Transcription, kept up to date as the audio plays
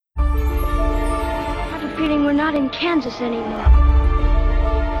feeling we're not in Kansas anymore.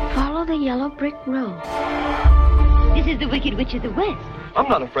 Follow the yellow brick road. This is the Wicked Witch of the West. I'm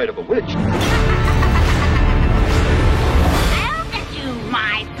not afraid of a witch. I'll get you,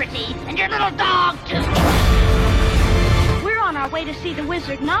 my pretty, and your little dog, too. We're on our way to see the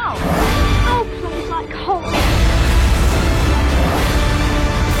wizard now. No place like home.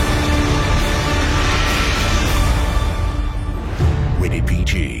 Rated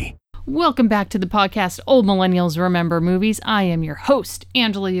PG. Welcome back to the podcast Old Millennials Remember Movies. I am your host,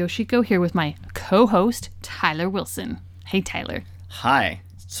 Angela Yoshiko, here with my co-host, Tyler Wilson. Hey, Tyler. Hi.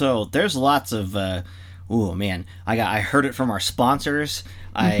 So there's lots of, oh man, I heard it from our sponsors.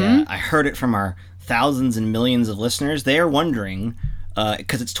 I heard it from our thousands and millions of listeners. They are wondering,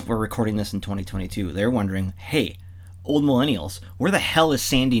 because we're recording this in 2022. They're wondering, hey, Old Millennials, where the hell is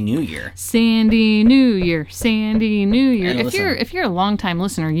Sandy New Year? Sandy New Year, Sandy New Year. And If you're a longtime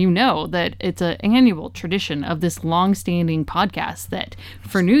listener, you know that it's an annual tradition of this long-standing podcast that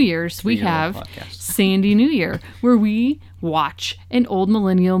for New Year's we have Sandy New Year, where we watch an old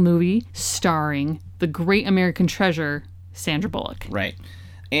millennial movie starring the great American treasure, Sandra Bullock. Right.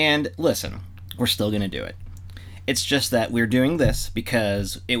 And listen, we're still going to do it. It's just that we're doing this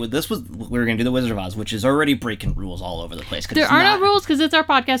because we were going to do The Wizard of Oz, which is already breaking rules all over the place. There are no rules because it's our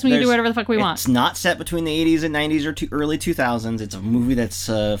podcast. We can do whatever the fuck we want. It's not set between the 80s and 90s or early 2000s. It's a movie that's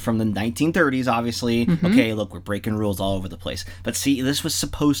from the 1930s, obviously. Mm-hmm. Okay, look, we're breaking rules all over the place. But see, this was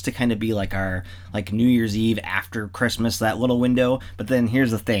supposed to kind of be like our New Year's Eve after Christmas, that little window. But then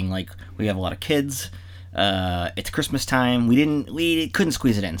here's the thing, we have a lot of kids. It's Christmas time. We couldn't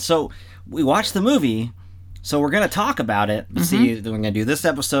squeeze it in. So we watched the movie. So we're going to talk about it. Mm-hmm. See, we're going to do this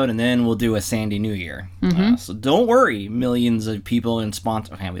episode, and then we'll do a Sandy New Year. Mm-hmm. So don't worry, millions of people and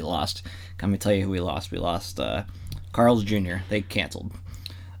sponsors. Okay, we lost. Let me tell you who we lost. We lost Carl's Jr. They canceled.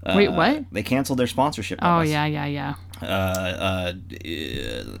 Wait, what? They canceled their sponsorship. Oh, yeah.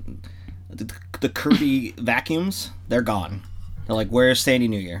 The Kirby vacuums, they're gone. They're like, where's Sandy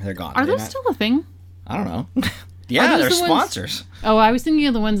New Year? They're gone. Are those still a thing? I don't know. Yeah, they're sponsors. Oh, I was thinking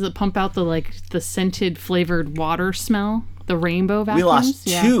of the ones that pump out the scented flavored water smell, the rainbow vacuums.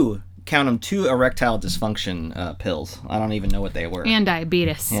 We lost two erectile dysfunction pills. I don't even know what they were. And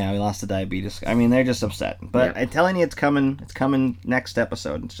diabetes. Yeah, we lost the diabetes. I mean, they're just upset. But I'm telling you, it's coming. It's coming next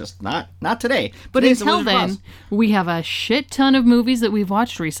episode. It's just not today. But until then, we have a shit ton of movies that we've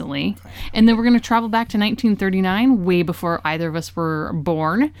watched recently, and then we're going to travel back to 1939, way before either of us were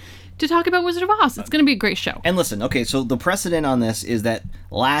born, to talk about Wizard of Oz. It's going to be a great show. And listen, okay, so the precedent on this is that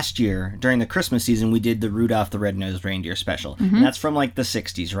last year, during the Christmas season, we did the Rudolph the Red-Nosed Reindeer special. Mm-hmm. And that's from, the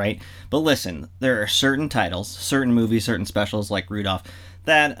 60s, right? But listen, there are certain titles, certain movies, certain specials, like Rudolph,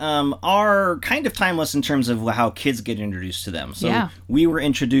 that are kind of timeless in terms of how kids get introduced to them. So we were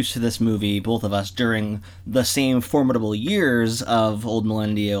introduced to this movie, both of us, during the same formidable years of Old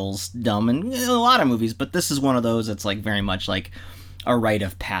Millennials, Dumb, and a lot of movies. But this is one of those that's, very much a rite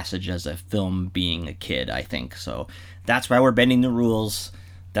of passage as a film being a kid, I think. So that's why we're bending the rules.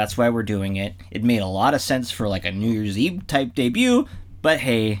 That's why we're doing it. It made a lot of sense for a New Year's Eve type debut, but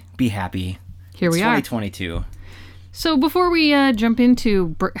hey, be happy. Here we are. 2022. So before we jump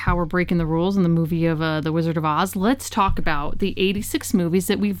into how we're breaking the rules in the movie of The Wizard of Oz, let's talk about the 86 movies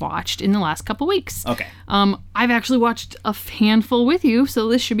that we've watched in the last couple weeks. Okay. I've actually watched a handful with you, so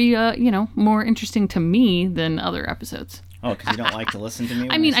this should be, more interesting to me than other episodes. Oh, because you don't like to listen to me?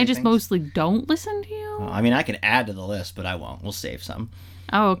 I mean, I just mostly don't listen to you. Oh, I mean, I can add to the list, but I won't. We'll save some.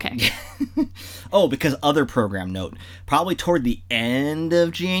 Oh, okay. Because other program note, probably toward the end of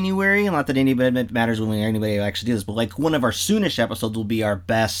January, not that anybody matters when anybody actually does this, but one of our soonish episodes will be our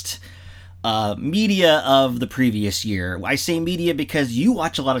best media of the previous year. I say media because you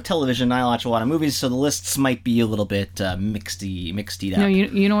watch a lot of television, I watch a lot of movies, so the lists might be a little bit mixed up. No,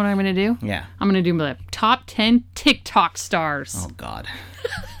 you know what I'm going to do? Yeah. I'm going to do the top 10 TikTok stars. Oh, God.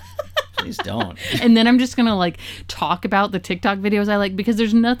 Please don't. And then I'm just going to talk about the TikTok videos I like, because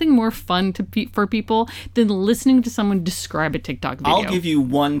there's nothing more fun for people than listening to someone describe a TikTok video. I'll give you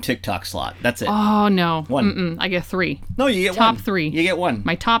one TikTok slot. That's it. Oh, no. One. Mm-mm. I get 3. No, you get top one. 3. You get one.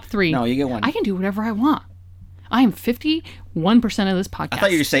 My top 3. No, you get one. I can do whatever I want. I am 51% of this podcast. I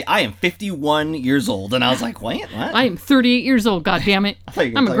thought you were going to say, I am 51 years old. And I was like, wait, what? I am 38 years old, goddammit.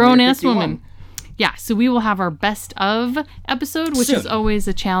 I'm a grown-ass woman. Yeah, so we will have our best of episode, which is always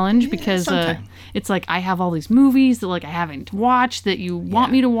a challenge because it's I have all these movies that I haven't watched that you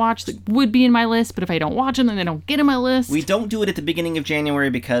want me to watch that would be in my list, but if I don't watch them, then they don't get in my list. We don't do it at the beginning of January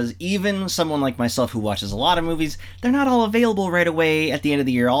because even someone like myself who watches a lot of movies, they're not all available right away at the end of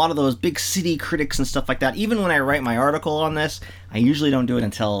the year. A lot of those big city critics and stuff like that, even when I write my article on this, I usually don't do it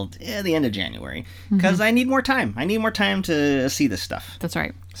until the end of January because I need more time. I need more time to see this stuff. That's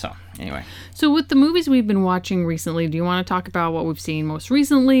right. So, anyway. So with the movies we've been watching recently, do you want to talk about what we've seen most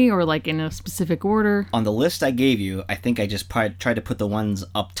recently or like in a specific order? On the list I gave you, I think I just tried to put the ones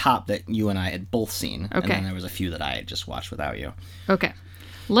up top that you and I had both seen. Okay. And then there was a few that I had just watched without you. Okay.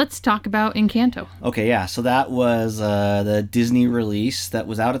 Let's talk about Encanto. Okay, yeah. So that was the Disney release that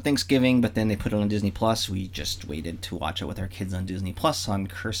was out at Thanksgiving, but then they put it on Disney Plus. We just waited to watch it with our kids on Disney Plus on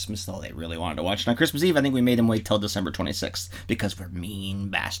Christmas. Though they really wanted to watch it on Christmas Eve. I think we made them wait till December 26th because we're mean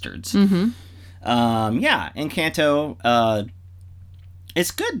bastards. Mm-hmm. Yeah, Encanto.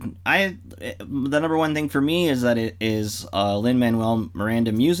 It's good. The number one thing for me is that it is Lin-Manuel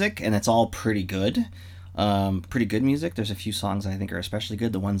Miranda music, and it's all pretty good. Pretty good music. There's a few songs I think are especially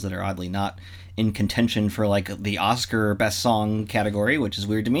good. The ones that are oddly not in contention for like the Oscar Best Song category, which is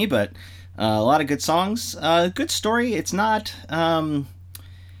weird to me, but a lot of good songs. Good story. It's not.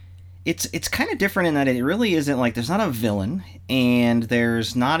 It's kind of different in that it really isn't like there's not a villain and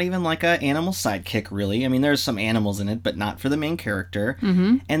there's not even like a animal sidekick really. I mean, there's some animals in it, but not for the main character.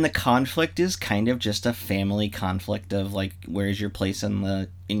 Mm-hmm. And the conflict is kind of just a family conflict of like, where's your place in the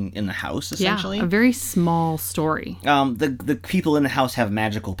house essentially? Yeah, a very small story. The people in the house have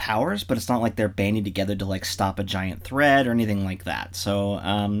magical powers, but it's not like they're banding together to like stop a giant threat or anything like that. So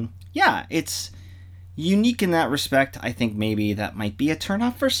yeah, it's unique in that respect. I think maybe that might be a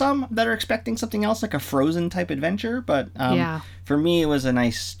turnoff for some that are expecting something else like a Frozen type adventure, but for me it was a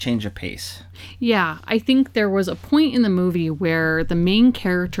nice change of pace. Yeah, I think there was a point in the movie where the main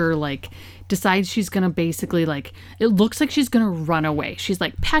character like decides she's gonna basically like, it looks like she's gonna run away. She's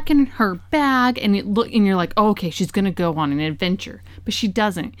like packing her bag and you're like, oh, okay, she's gonna go on an adventure, but she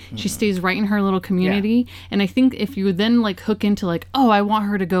doesn't. She stays right in her little community. Yeah. And I think if you then like hook into like, oh, I want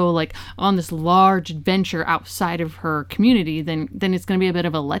her to go like on this large adventure outside of her community, then it's gonna be a bit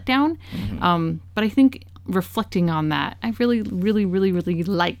of a letdown. But I think reflecting on that, I really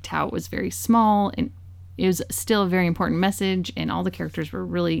liked how it was very small and it was still a very important message, and all the characters were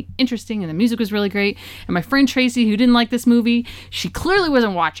really interesting, and the music was really great. And my friend Tracy, who didn't like this movie, she clearly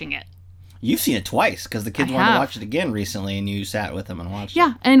wasn't watching it. You've seen it twice, because the kids wanted to watch it again recently, and you sat with them and watched it.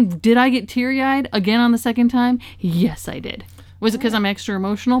 Yeah, and did I get teary-eyed again on the second time? Yes, I did. Was it because I'm extra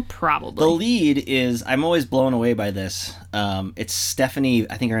emotional? Probably. The lead is, I'm always blown away by this. It's Stephanie,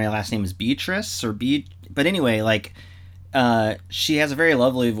 I think her last name is Beatrice, but anyway, like, she has a very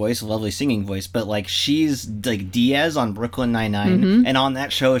lovely voice, a lovely singing voice, but like she's like Diaz on Brooklyn Nine-Nine, and on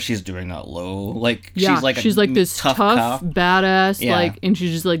that show she's doing that low, like she's like this tough badass, like, and she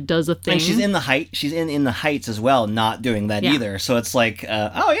just like does a thing. And she's in the Heights as well, not doing that either. So it's like,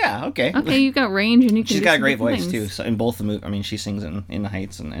 oh yeah, okay, you got range, and she's got a great voice too. So in both the movies, I mean, she sings in the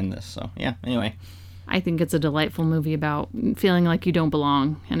Heights and this. So yeah. Anyway. I think it's a delightful movie about feeling like you don't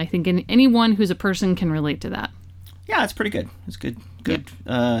belong, and I think anyone who's a person can relate to that. Yeah, it's pretty good. It's good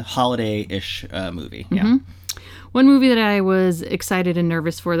holiday-ish movie. Yeah. Mm-hmm. One movie that I was excited and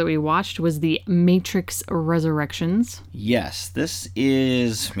nervous for that we watched was The Matrix Resurrections. Yes, this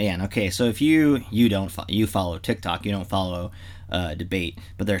is, man, okay, so if you follow TikTok, you don't follow debate,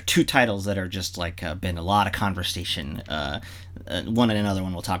 but there are two titles that are just like been a lot of conversation. One and another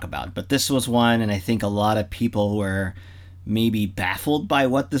one we'll talk about, but this was one, and I think a lot of people were maybe baffled by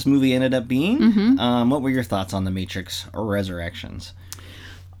what this movie ended up being. Mm-hmm. What were your thoughts on The Matrix Resurrections?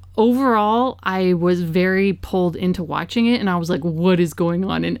 Overall, I was very pulled into watching it, and I was like, what is going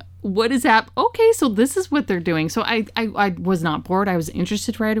on? And what is happening? Okay, so this is what they're doing. So I was not bored. I was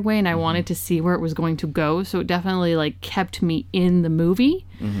interested right away, and I wanted to see where it was going to go. So it definitely like kept me in the movie.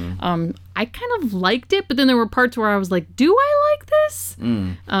 Mm-hmm. I kind of liked it, but then there were parts where I was like, do I like this?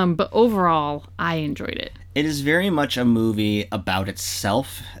 But overall, I enjoyed it. It is very much a movie about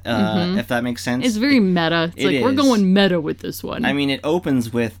itself, if that makes sense. It's very meta. We're going meta with this one. I mean, it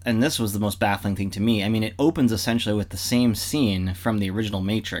opens with, and this was the most baffling thing to me, I mean, it opens essentially with the same scene from the original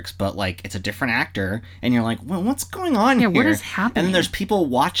Matrix, but like it's a different actor, and you're like, well, what's going on here? Yeah, what is happening? And then there's people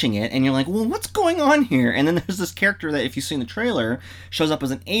watching it, and you're like, well, what's going on here? And then there's this character that, if you've seen the trailer, shows up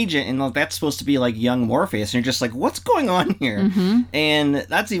as an agent, and like, that's supposed to be like young Morpheus, and you're just like, what's going on here? Mm-hmm. And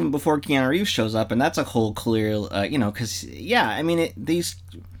that's even before Keanu Reeves shows up, and that's a whole clear, because, yeah, I mean, these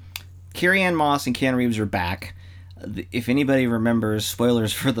Carrie-Anne Moss and Keanu Reeves are back. If anybody remembers,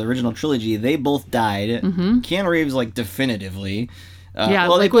 spoilers for the original trilogy, they both died. Mm-hmm. Keanu Reeves, like, definitively.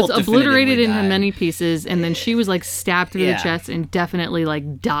 Was obliterated into many pieces, and then she was, like, stabbed through the chest and definitely,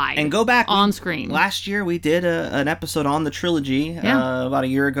 like, died. And go back on screen. Last year, we did an episode on the trilogy, about a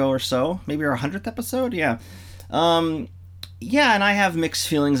year ago or so. Maybe our 100th episode? Yeah. Yeah, and I have mixed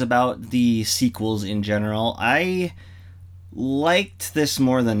feelings about the sequels in general. I liked this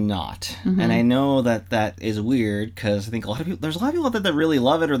more than not. And I know that is weird because I think there's a lot of people that really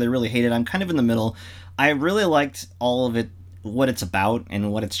love it or they really hate it. I'm kind of in the middle. I really liked all of it, what it's about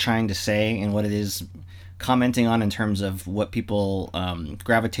and what it's trying to say and what it is commenting on in terms of what people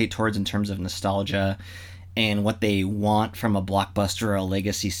gravitate towards in terms of nostalgia and what they want from a blockbuster or a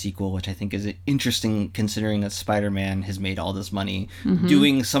legacy sequel, which I think is interesting considering that Spider-Man has made all this money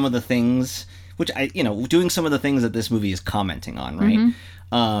doing some of the things doing some of the things that this movie is commenting on,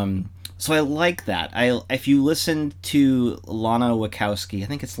 right? So I like that. If you listen to Lana Wachowski, I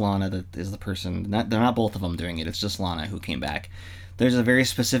think it's Lana that is the person. They're not both of them doing it. It's just Lana who came back. There's a very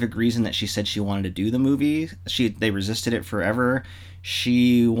specific reason that she said she wanted to do the movie. They resisted it forever.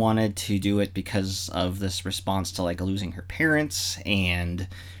 She wanted to do it because of this response to like losing her parents, and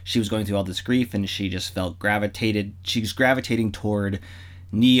she was going through all this grief, and she just felt she's gravitating toward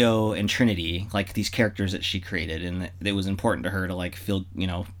Neo and Trinity, like these characters that she created, and it was important to her to like feel,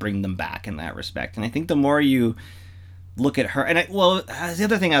 bring them back in that respect. And I think the more you look at her, and the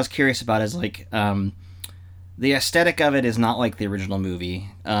other thing I was curious about is like the aesthetic of it is not like the original movie,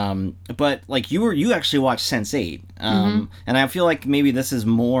 but like you actually watched Sense8, and I feel like maybe this is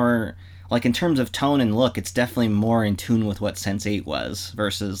more like in terms of tone and look, it's definitely more in tune with what Sense8 was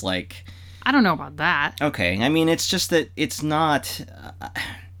versus like. I don't know about that. Okay, I mean, it's just that it's not.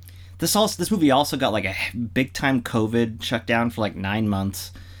 This movie also got like a big time COVID shutdown for like 9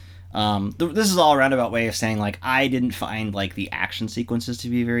 months. This is all a roundabout way of saying like I didn't find like the action sequences to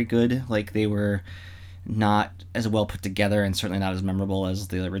be very good. Like they were not as well put together and certainly not as memorable as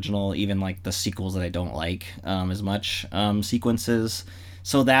the original. Even like the sequels that I don't like as much sequences.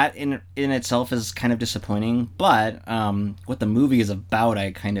 So that in itself is kind of disappointing, but what the movie is about,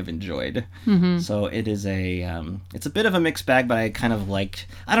 I kind of enjoyed. So it is it's a bit of a mixed bag, but I kind of liked.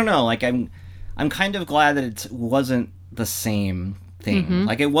 I don't know, like I'm kind of glad that it wasn't the same thing.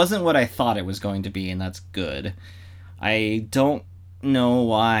 Like it wasn't what I thought it was going to be, and that's good. I don't know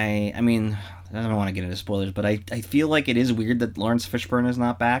why. I mean, I don't want to get into spoilers, but I feel like it is weird that Lawrence Fishburne is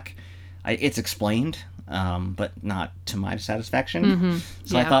not back. It's explained. But not to my satisfaction.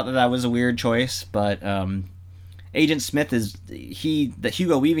 So I thought that was a weird choice. But Agent Smith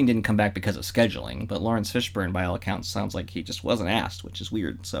Hugo Weaving didn't come back because of scheduling, but Lawrence Fishburne, by all accounts, sounds like he just wasn't asked, which is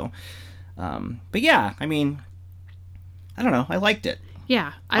weird. So, but yeah, I mean, I don't know. I liked it.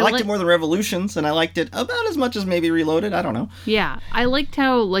 Yeah, I liked it more than Revolutions, and I liked it about as much as maybe Reloaded. I don't know. Yeah, I liked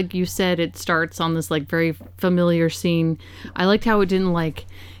how, like you said, it starts on this like very familiar scene. I liked how it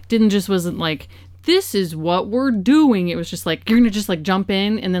wasn't like. This is what we're doing. It was just like, you're going to just like jump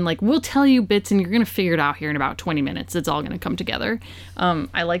in and then like, we'll tell you bits and you're going to figure it out here in about 20 minutes. It's all going to come together.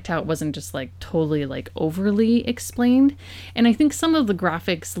 I liked how it wasn't just like totally like overly explained. And I think some of the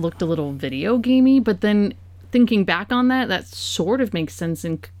graphics looked a little video gamey, but then thinking back on that sort of makes sense.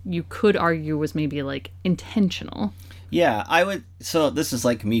 And you could argue was maybe like intentional. Yeah, I would. So this is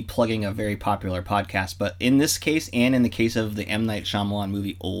like me plugging a very popular podcast, but in this case, and in the case of the M. Night Shyamalan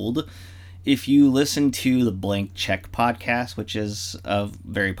movie Old, if you listen to the Blank Check podcast, which is a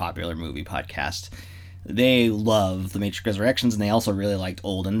very popular movie podcast, they love The Matrix Resurrections, and they also really liked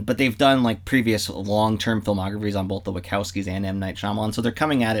Old. But they've done like previous long-term filmographies on both the Wachowskis and M. Night Shyamalan, so they're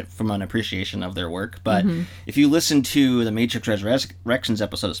coming at it from an appreciation of their work. But if you listen to the Matrix Resurrections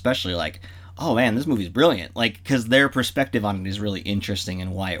episode especially, like, oh man, this movie's brilliant. Like, because their perspective on it is really interesting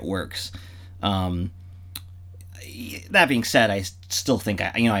and why it works. That being said, I still think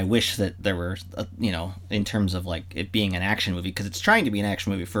I wish that there were in terms of like it being an action movie, because it's trying to be an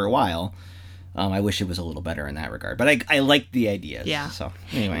action movie for a while. I wish it was a little better in that regard, but I like the ideas. Yeah. So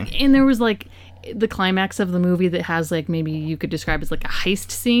anyway, and there was like the climax of the movie that has like maybe you could describe as like a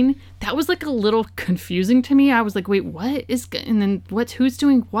heist scene. That was like a little confusing to me. I was like, wait, what is? And then who's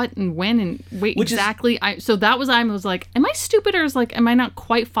doing what and when and wait exactly? I was like, am I stupid or am I not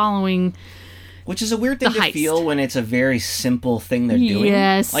quite following? Which is a weird thing to feel when it's a very simple thing they're doing.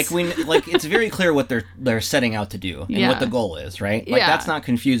 Yes. Like it's very clear what they're setting out to do and what the goal is, right? Like that's not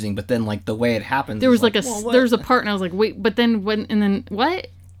confusing, but then like the way it happens. There was there was a part and I was like, wait, but then what?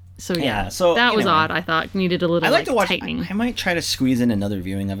 So so that was odd. I thought needed a little. I like to watch. Tightening. I might try to squeeze in another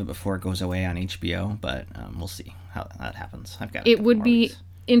viewing of it before it goes away on HBO, but we'll see how that happens. I've got. It would be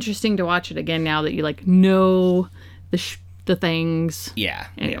interesting to watch it again now that you like know the things. Yeah.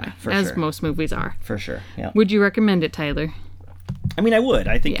 Anyway, as most movies are. For sure. Yeah. Would you recommend it, Tyler? I mean, I would.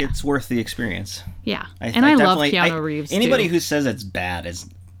 I think it's worth the experience. Yeah. I love Keanu Reeves. Anybody who says it's bad is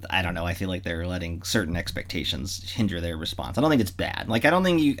I don't know. I feel like they're letting certain expectations hinder their response. I don't think it's bad. Like I don't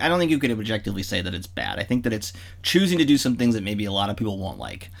think you could objectively say that it's bad. I think that it's choosing to do some things that maybe a lot of people won't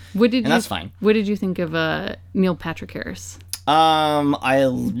like. That's fine. What did you think of Neil Patrick Harris?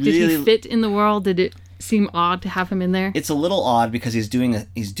 Did he fit in the world? Did it seem odd to have him in there? It's a little odd because he's doing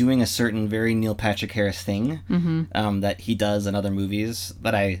a certain very Neil Patrick Harris thing that he does in other movies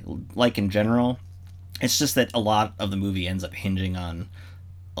that I like in general. It's just that a lot of the movie ends up hinging on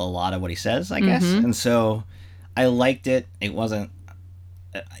a lot of what he says, I guess. And so I liked it. It wasn't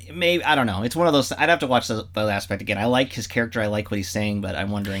maybe, I don't know. It's one of those, I'd have to watch the aspect again. I like his character. I like what he's saying, but I'm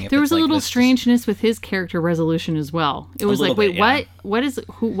wondering if there was a little strangeness with his character resolution as well. It was like, wait, what? What is,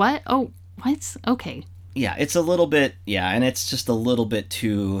 who, what? Oh, what's, okay. Yeah, it's a little bit, and it's just a little bit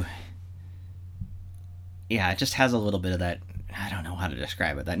too, it just has a little bit of that, I don't know how to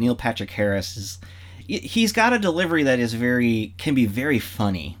describe it. That Neil Patrick Harris he's got a delivery that is can be very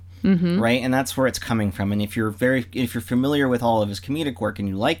funny. Right, and that's where it's coming from. And if you're familiar with all of his comedic work and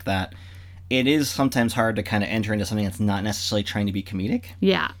you like that, it is sometimes hard to kind of enter into something that's not necessarily trying to be comedic.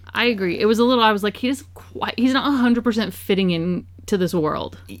 Yeah, I agree. It was a little. I was like, he's not 100% fitting in to this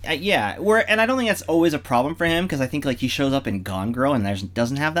world. Yeah, and I don't think that's always a problem for him because I think like he shows up in Gone Girl and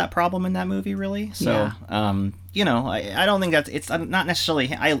doesn't have that problem in that movie really. So, I don't think it's not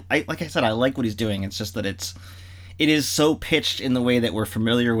necessarily. I like I said, I like what he's doing. It's just that it is so pitched in the way that we're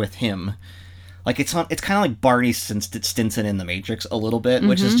familiar with him. Like it's kind of like Barney Stinson in The Matrix a little bit,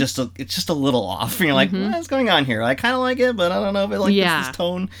 which is just a little off. And you're like, what's going on here? I kind of like it, but I don't know if it like this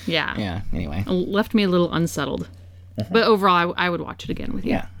tone. Yeah. Anyway, it left me a little unsettled. But overall, I would watch it again with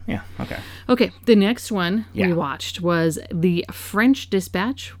you. Yeah. Okay. Okay. The next one we watched was The French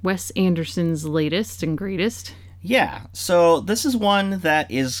Dispatch, Wes Anderson's latest and greatest. Yeah. So this is one that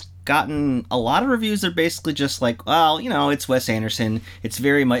is gotten a lot of reviews. They're basically just like, well, it's Wes Anderson. It's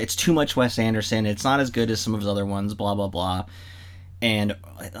too much Wes Anderson. It's not as good as some of his other ones, blah, blah, blah. And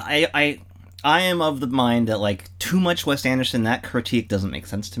I am of the mind that, like, too much Wes Anderson, that critique doesn't make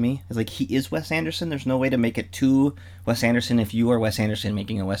sense to me. It's like, he is Wes Anderson. There's no way to make it too Wes Anderson if you are Wes Anderson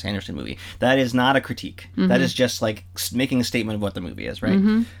making a Wes Anderson movie. That is not a critique. That is just, like, making a statement of what the movie is,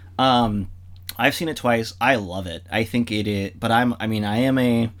 right? I've seen it twice. I love it. I think it is, but I'm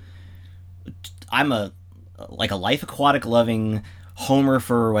a Life Aquatic loving homer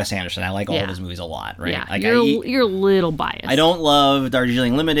for Wes Anderson. I like all of his movies a lot, right? Yeah, like you're a little biased. I don't love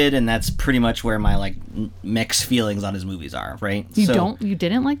Darjeeling Limited, and that's pretty much where my like mixed feelings on his movies are, right? You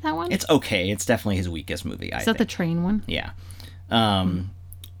didn't like that one? It's okay. It's definitely his weakest movie. Is that the train one? Yeah.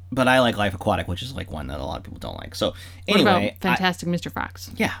 But I like Life Aquatic, which is like one that a lot of people don't like. So anyway, what about Fantastic Mr. Fox?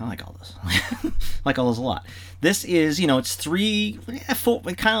 Yeah, I like all those. I like all those a lot. This is, it's four,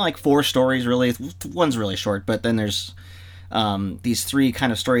 kind of like four stories really. One's really short, but then there's these three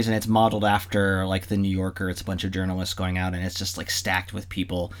kind of stories, and it's modeled after like The New Yorker. It's a bunch of journalists going out, and it's just like stacked with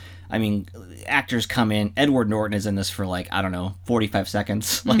people. I mean, actors come in. Edward Norton is in this for like, I don't know, 45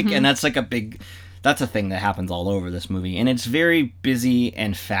 seconds. And that's like that's a thing that happens all over this movie. And it's very busy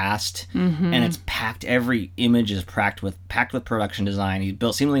and fast, and it's packed. Every image is packed with production design. He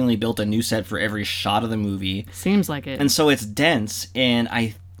seemingly built a new set for every shot of the movie. Seems like it. And so it's dense, and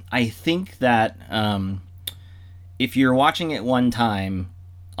I think that if you're watching it one time,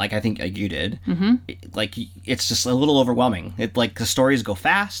 like I think you did, it's just a little overwhelming. The stories go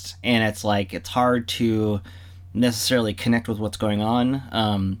fast, and it's like it's hard to necessarily connect with what's going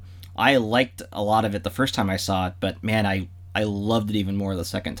on. I liked a lot of it the first time I saw it, but man, I loved it even more the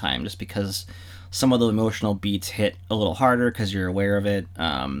second time, just because some of the emotional beats hit a little harder because you're aware of it.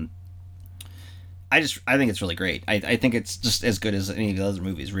 I think it's really great. I think it's just as good as any of the other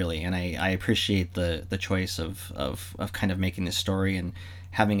movies, really, and I appreciate the choice of kind of making this story and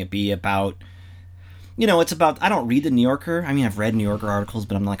having it be about. It's about, I don't read The New Yorker. I mean, I've read New Yorker articles,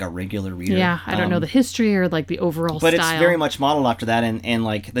 but I'm not like a regular reader. Yeah, I don't know the history or like the overall but style. But it's very much modeled after that, and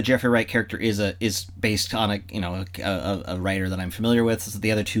like the Jeffrey Wright character is based on a writer that I'm familiar with. So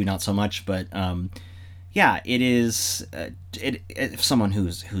the other two, not so much, but it is someone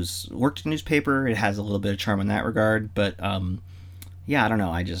who's worked in newspaper. It has a little bit of charm in that regard, but I don't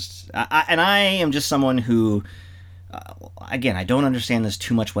know. I am just someone who. Again, I don't understand this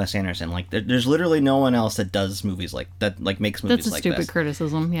too much Wes Anderson. Like, there's literally no one else that does movies like that, like makes movies like this. That's a stupid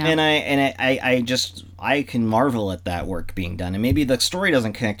criticism, yeah. And I can marvel at that work being done. And maybe the story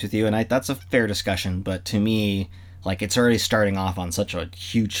doesn't connect with you, and that's a fair discussion. But to me, like, it's already starting off on such a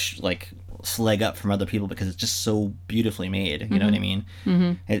huge like leg up from other people because it's just so beautifully made. You know what I mean?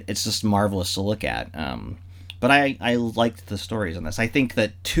 It's just marvelous to look at. But I liked the stories in this. I think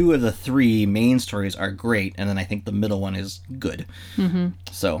that 2 of the 3 main stories are great, and then I think the middle one is good. Mm-hmm.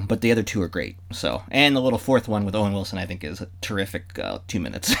 So, but the other 2 are great. So, and the little 4th one with Owen Wilson, I think, is a terrific 2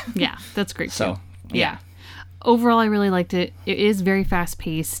 minutes. Yeah, that's great. So, too. Yeah. Overall, I really liked it. It is very fast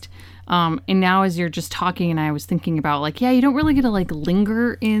paced. And now as you're just talking and I was thinking about like, yeah, you don't really get to like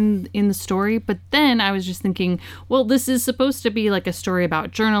linger in the story. But then I was just thinking, well, this is supposed to be like a story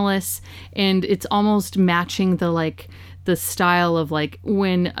about journalists, and it's almost matching the style of like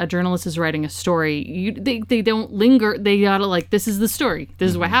when a journalist is writing a story, they don't linger. They gotta like, this is the story.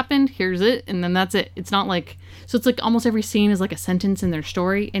 This is what happened. Here's it. And then that's it. It's not like, so it's like almost every scene is like a sentence in their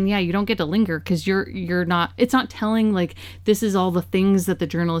story. And yeah, you don't get to linger because you're not, it's not telling like, this is all the things that the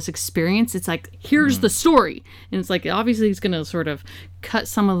journalist experienced. It's like, here's the story. And it's like, obviously he's going to sort of cut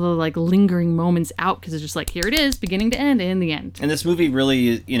some of the like lingering moments out because it's just like, here it is, beginning to end, and the end. And this movie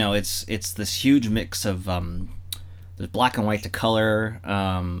really, you know, it's this huge mix of, there's black and white to color,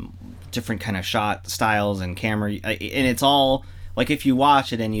 different kind of shot styles and camera, and it's all like if you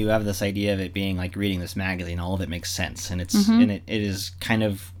watch it and you have this idea of it being like reading this magazine, all of it makes sense, and it's and it is kind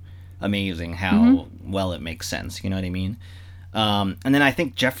of amazing how well it makes sense. You know what I mean? And then I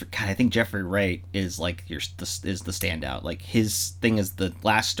think Jeffrey Wright is like is the standout. Like his thing is the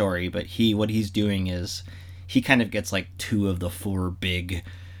last story, but what he's doing is he kind of gets like 2 of the 4 big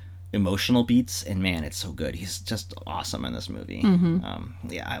emotional beats, and man, it's so good. He's just awesome in this movie.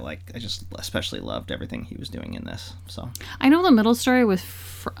 Yeah, I just especially loved everything he was doing in this. So I know the middle story with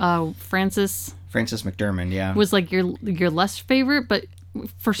Frances McDermott, yeah, was like your less favorite, but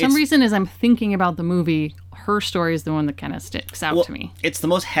for some reason, as I'm thinking about the movie, her story is the one that kind of sticks out to me. It's the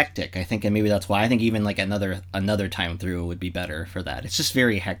most hectic, I think, and maybe that's why I think even like another time through would be better for that. It's just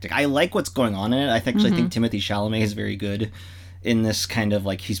very hectic. I like what's going on in it. I think Timothée Chalamet is very good in this kind of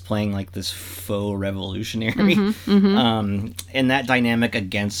like he's playing like this faux revolutionary, and that dynamic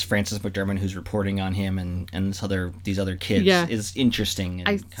against Frances McDermott, who's reporting on him and these other kids, is interesting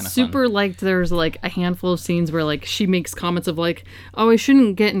and kind of super fun. Liked there's like a handful of scenes where like she makes comments of like, oh, I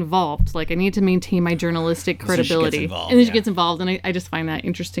shouldn't get involved, like I need to maintain my journalistic credibility, and then she gets involved, and I just find that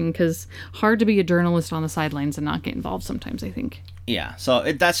interesting because hard to be a journalist on the sidelines and not get involved sometimes, I think. Yeah,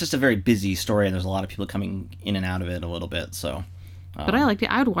 so that's just a very busy story, and there's a lot of people coming in and out of it a little bit, so... But I liked it.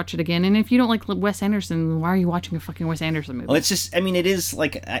 I would watch it again. And if you don't like Wes Anderson, why are you watching a fucking Wes Anderson movie? Well, it's just, I mean, it is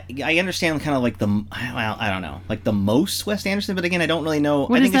like, I understand kind of like I don't know, like the most Wes Anderson, but again, I don't really know.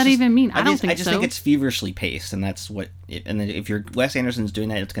 What does that even mean? I just think it's feverishly paced, and that's what, and then if you're Wes Anderson's doing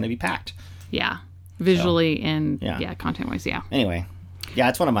that, it's going to be packed. Yeah. Visually and, content-wise, yeah. Anyway. Yeah,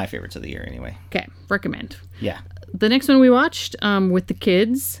 it's one of my favorites of the year anyway. Okay, recommend. Yeah. The next one we watched with the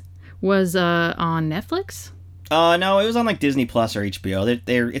kids was on Netflix. No, it was on like Disney Plus or HBO.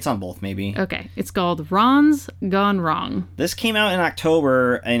 It's on both, maybe. Okay, it's called Ron's Gone Wrong. This came out in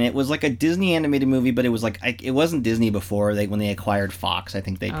October, and it was like a Disney animated movie, but it was like it wasn't Disney before when they acquired Fox. I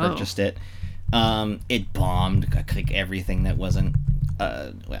think they purchased it. It bombed like everything that wasn't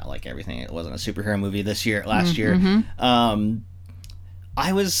like everything. It wasn't a superhero movie last year.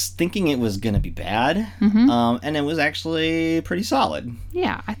 I was thinking it was going to be bad, and it was actually pretty solid.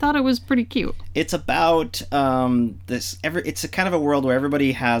 Yeah, I thought it was pretty cute. It's about it's a kind of a world where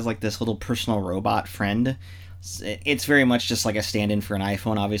everybody has like this little personal robot friend. It's very much just like a stand-in for an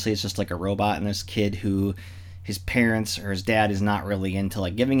iPhone. Obviously, it's just like a robot, and this kid who his parents or his dad is not really into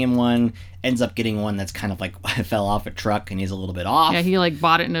like giving him one, ends up getting one that's kind of like fell off a truck and he's a little bit off. Yeah, he like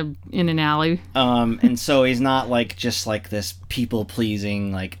bought it in an alley. And so he's not like just like this people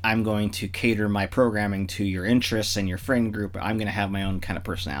pleasing, like I'm going to cater my programming to your interests and your friend group. I'm going to have my own kind of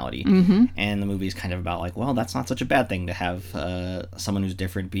personality. And the movie is kind of about like, well, that's not such a bad thing to have someone who's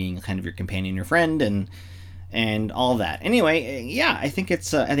different being kind of your companion, your friend, and all that. Anyway, yeah, I think it's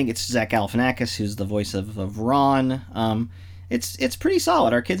Zach Galifianakis who's the voice of Ron. It's pretty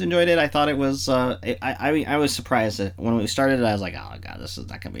solid. Our kids enjoyed it. I thought it was. I was surprised that when we started it, I was like, oh god, this is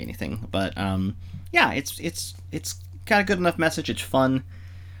not gonna be anything. But yeah, it's got a good enough message. It's fun.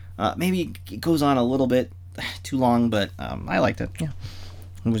 Maybe it goes on a little bit too long, but I liked it. Yeah.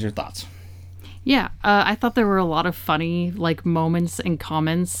 What was your thoughts? Yeah, I thought there were a lot of funny like moments and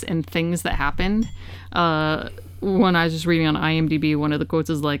comments and things that happened. When I was just reading on IMDb, one of the quotes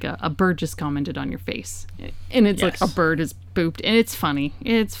is like, a bird just commented on your face. And it's like a bird is booped. And it's funny.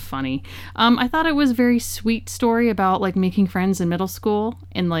 It's funny. I thought it was a very sweet story about like making friends in middle school.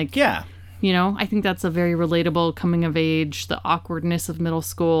 And like, yeah, you know, I think that's a very relatable coming of age, the awkwardness of middle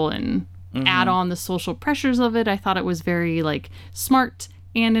school and add on the social pressures of it. I thought it was very like smart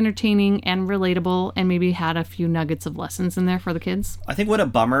and entertaining and relatable, and maybe had a few nuggets of lessons in there for the kids. I think what a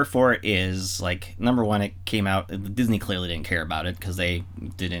bummer for it is, like, number one, it came out, Disney clearly didn't care about it because they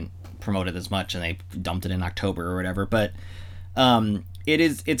didn't promote it as much and they dumped it in October or whatever, but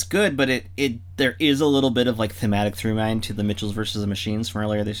it's good, but there is a little bit of like thematic through line to the Mitchells versus the Machines from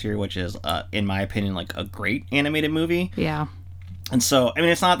earlier this year, which is in my opinion like a great animated movie. Yeah. And so, I mean,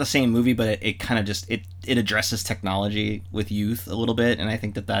 it's not the same movie, but it kind of just, it addresses technology with youth a little bit, and I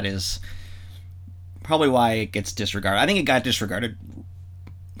think that is probably why it gets disregarded. I think it got disregarded,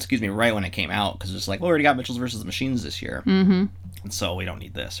 right when it came out, because it's like, well, we already got Mitchells versus the Machines this year, and so we don't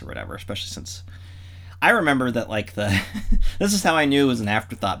need this or whatever, especially since I remember that, like, this is how I knew it was an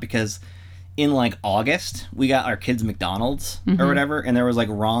afterthought, because in, like, August, we got our kids McDonald's or whatever, and there was, like,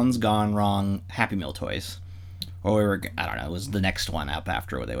 Ron's Gone Wrong Happy Meal toys. Or I don't know, it was the next one up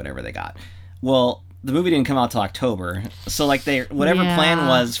after whatever they got. Well, the movie didn't come out till October, so like whatever plan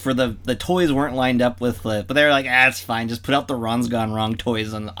was for the toys weren't lined up with but they were like, it's fine, just put out the Ron's Gone Wrong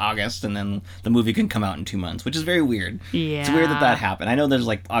toys in August, and then the movie can come out in 2 months, which is very weird. Yeah, it's weird that happened. I know there's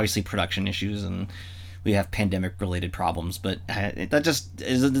like obviously production issues and we have pandemic related problems, but that just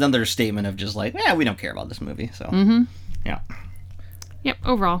is another statement of just like, we don't care about this movie. So yeah. Yep.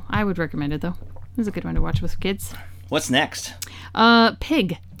 Overall, I would recommend it though. It's a good one to watch with kids. What's next?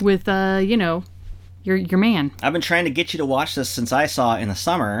 Pig with your man. I've been trying to get you to watch this since I saw it in the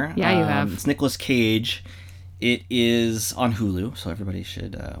summer. Yeah, you have. It's Nicolas Cage. It is on Hulu, so everybody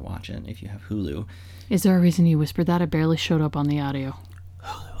should watch it if you have Hulu. Is there a reason you whispered that? It barely showed up on the audio.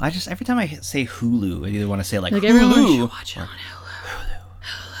 Hulu. Every time I say Hulu, I either want to say like Hulu. Everyone should watch it on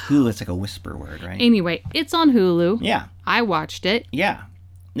Hulu. Hulu, it's like a whisper word, right? Anyway, it's on Hulu. Yeah. I watched it. Yeah.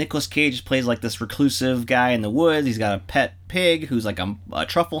 Nicolas Cage plays like this reclusive guy in the woods. He's got a pet pig who's like a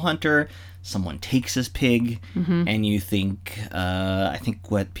truffle hunter. Someone takes his pig, and you think, I think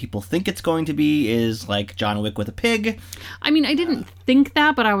what people think it's going to be is like John Wick with a pig. I mean, I didn't think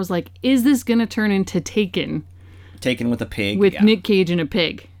that, but I was like, is this going to turn into Taken? Taken with a pig. With Nick Cage and a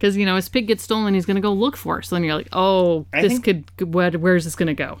pig. Because, his pig gets stolen, he's going to go look for it. So then you're like, where's this going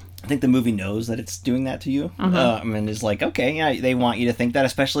to go? I think the movie knows that it's doing that to you. And is like, okay, yeah, they want you to think that,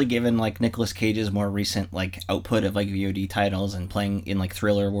 especially given like Nicolas Cage's more recent like output of like VOD titles and playing in like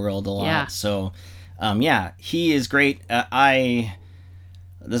thriller world a lot. Yeah. So, he is great. This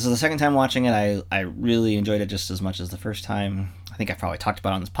is the second time watching it. I really enjoyed it just as much as the first time. I think I probably talked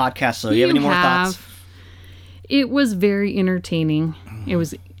about it on this podcast. So, you have any more thoughts? It was very entertaining. It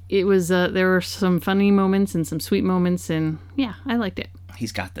was. There were some funny moments and some sweet moments, and yeah, I liked it.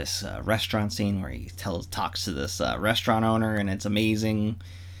 He's got this restaurant scene where he talks to this restaurant owner, and it's amazing.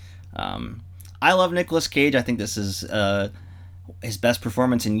 I love Nicolas Cage. I think this is his best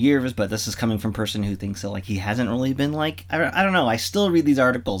performance in years, but this is coming from a person who thinks that like he hasn't really been like, I don't know. I still read these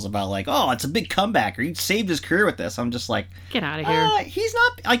articles about like, oh, it's a big comeback, or he saved his career with this. I'm just like, get out of here. He's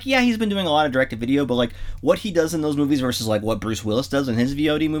not like, yeah, he's been doing a lot of direct-to-video, but like what he does in those movies versus like what Bruce Willis does in his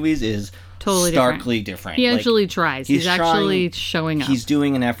VOD movies is totally starkly different. He actually tries. He's actually showing up. He's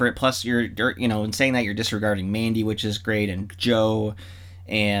doing an effort. Plus, in saying that, you're disregarding Mandy, which is great, and Joe.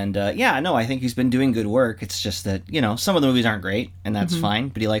 And, I think he's been doing good work. It's just that, some of the movies aren't great, and that's fine,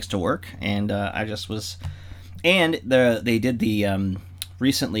 but he likes to work. And I just was... And they did the,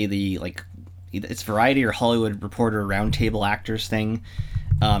 recently, the, like, it's Variety or Hollywood Reporter Roundtable Actors thing.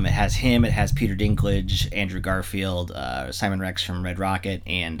 It has him, it has Peter Dinklage, Andrew Garfield, Simon Rex from Red Rocket,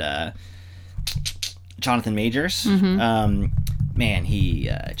 and Jonathan Majors. Man,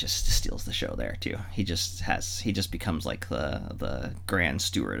 he just steals the show there too. He just becomes like the grand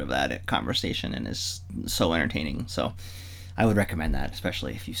steward of that conversation and is so entertaining. So I would recommend that,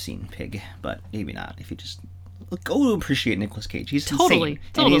 especially if you've seen Pig, but maybe not if you just go to appreciate Nicolas Cage. He's insane,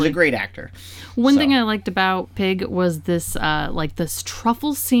 and he's a great actor. One thing I liked about Pig was this this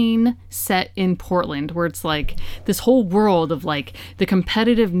truffle scene set in Portland, where it's like this whole world of like the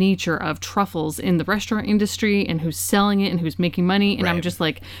competitive nature of truffles in the restaurant industry and who's selling it and who's making money. And I'm just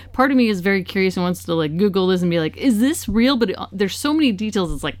like, part of me is very curious and wants to like Google this and be like, is this real? But there's so many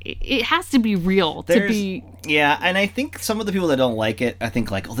details. It's like it has to be real to be. Yeah, and I think some of the people that don't like it, I think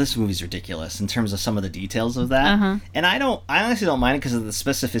like, oh, this movie's ridiculous in terms of some of the details of that. And I honestly don't mind it because of the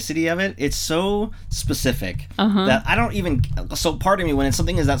specificity of it. It's so specific that I don't even. So part of me, when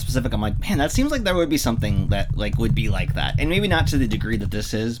something is that specific, I'm like, man, that seems like there would be something that like would be like that, and maybe not to the degree that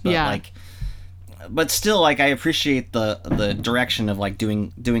this is, but like. But still, like, I appreciate the direction of like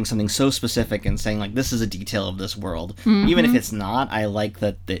doing something so specific and saying like, this is a detail of this world, even if it's not. I like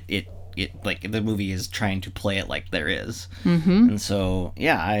that it the movie is trying to play it like there is. And so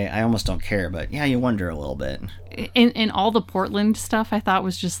I almost don't care, but you wonder a little bit. And all the Portland stuff I thought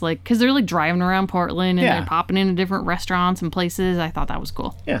was just like, because they're like driving around Portland and they're popping into different restaurants and places. I thought that was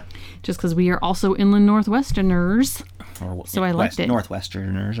cool. Yeah. Just because we are also inland Northwesterners. So I liked it.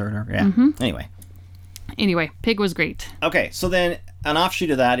 Northwesterners or whatever. Yeah. Anyway, Pig was great. Okay, so then an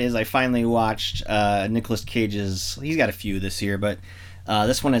offshoot of that is I finally watched Nicolas Cage's. He's got a few this year, but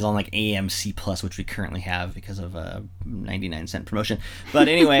this one is on like AMC Plus, which we currently have because of a 99-cent promotion. But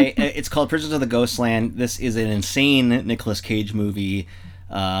anyway, it's called Prisoners of the Ghostland. This is an insane Nicolas Cage movie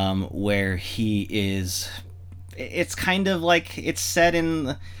where he is. It's kind of like it's set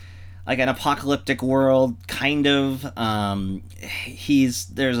in like an apocalyptic world, kind of.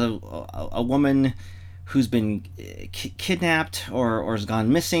 There's a woman who's been kidnapped or has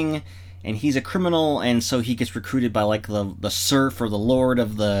gone missing, and he's a criminal, and so he gets recruited by like the serf or the lord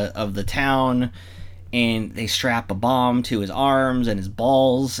of the town, and they strap a bomb to his arms and his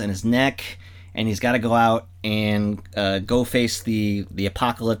balls and his neck, and he's got to go out and go face the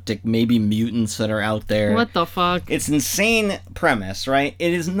apocalyptic maybe mutants that are out there. What the fuck? It's an insane premise, right?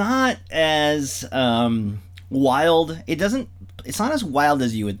 It is not as wild. It's not as wild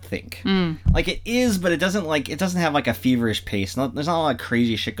as you would think. Like it is, but it doesn't have like a feverish pace. There's not a lot of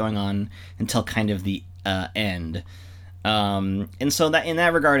crazy shit going on until kind of the end. And so that in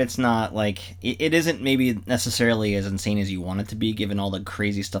that regard, it's not like it isn't maybe necessarily as insane as you want it to be, given all the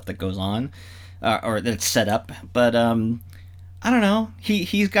crazy stuff that goes on or that it's set up. But I don't know.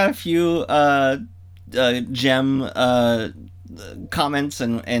 He's got a few gem comments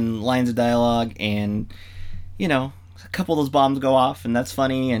and lines of dialogue, and a couple of those bombs go off, and that's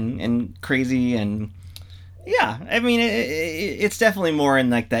funny and crazy, and I mean it's definitely more in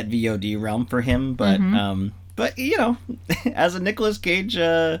like that VOD realm for him, but as a Nicolas Cage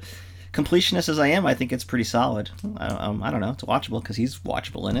completionist as I am, I think it's pretty solid. I don't know, it's watchable because he's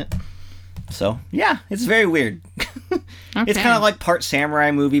watchable in it. So it's very weird. It's kind of like part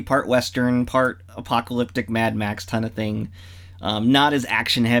samurai movie, part western, part apocalyptic Mad Max kind of thing. Not as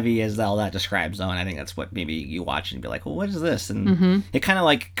action heavy as all that describes, though, and I think that's what maybe you watch and be like, well, what is this? And it kind of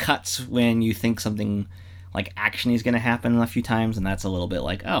like cuts when you think something like action is going to happen a few times, and that's a little bit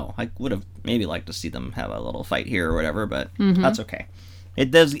like, oh, I would have maybe liked to see them have a little fight here or whatever, but that's okay.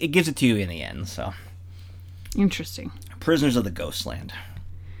 It gives it to you in the end, so. Interesting. Prisoners of the Ghostland.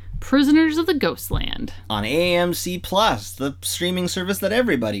 Prisoners of the Ghostland. On AMC Plus, the streaming service that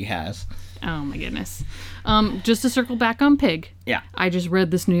everybody has. Oh my goodness. Just to circle back on Pig. Yeah. I just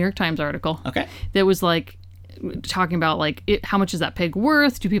read this New York Times article. Okay. That was like talking about like how much is that pig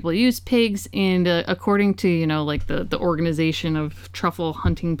worth? Do people use pigs? And according to like the organization of truffle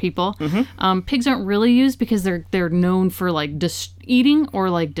hunting people, pigs aren't really used because they're known for like eating or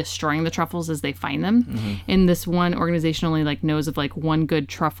like destroying the truffles as they find them. And this one organization only like knows of like one good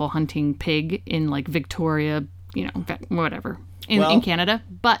truffle hunting pig in like Victoria, whatever. In Canada,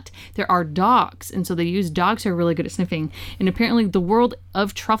 but there are dogs, and so they use dogs who are really good at sniffing. And apparently the world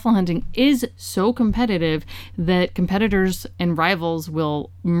of truffle hunting is so competitive that competitors and rivals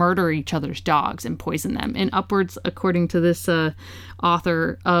will murder each other's dogs and poison them. And upwards, according to this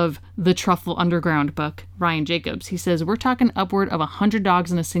author of the Truffle Underground book, Ryan Jacobs, he says, we're talking upward of 100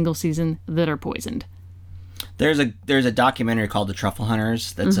 dogs in a single season that are poisoned. There's a documentary called The Truffle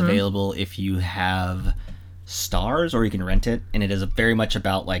Hunters that's available if you have Stars, or you can rent it, and it is very much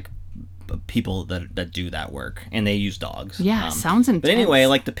about like people that do that work, and they use dogs. Sounds intense. But anyway,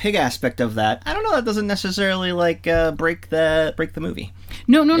 like the pig aspect of that, I don't know, that doesn't necessarily like break the movie.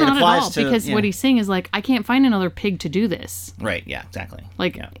 No, not at all, because what he's saying is like, I can't find another pig to do this. Right, yeah, exactly.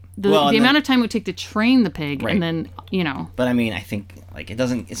 Like the amount of time it would take to train the pig, and then But I mean, I think like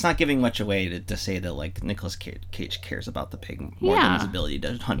it's not giving much away to say that like Nicolas Cage cares about the pig more than his ability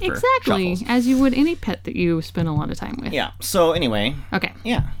to hunt for truffles. As you would any pet that you spend a lot of time with. Yeah. So anyway. Okay.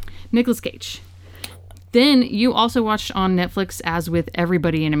 Yeah. Nicolas Cage. Then you also watched on Netflix, as with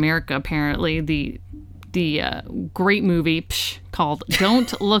everybody in America, apparently, the great movie called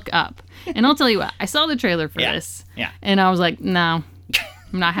Don't Look Up. And I'll tell you what, I saw the trailer for this. Yeah. And I was like, no,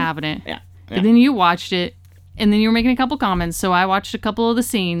 I'm not having it. And then you watched it, and then you were making a couple comments, so I watched a couple of the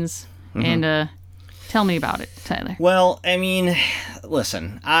scenes, and tell me about it, Tyler. Well, I mean,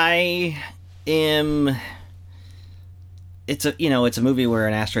 listen, It's a movie where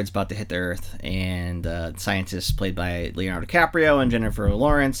an asteroid's about to hit the Earth, and scientists played by Leonardo DiCaprio and Jennifer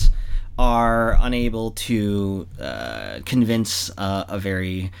Lawrence are unable to convince a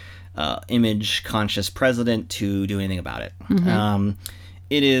very image-conscious president to do anything about it.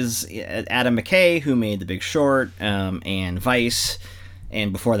 It is Adam McKay, who made The Big Short and Vice,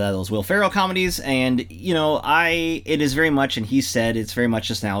 and before that, those Will Ferrell comedies. And, you know, it is very much, and he said it's very much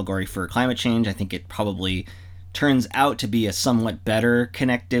just an allegory for climate change. I think it probably turns out to be a somewhat better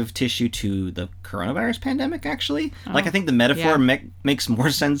connective tissue to the coronavirus pandemic, actually. Like, I think the metaphor makes more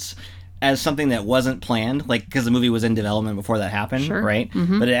sense as something that wasn't planned, like, because the movie was in development before that happened, right?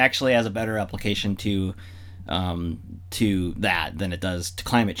 Mm-hmm. But it actually has a better application to that than it does to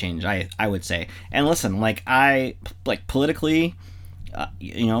climate change, I would say. And listen, politically,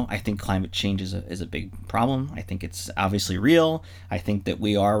 you know, I think climate change is a big problem. I think it's obviously real. I think that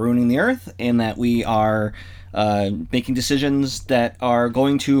we are ruining the earth, and that we are making decisions that are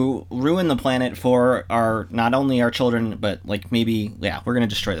going to ruin the planet for not only our children, but like maybe, we're going to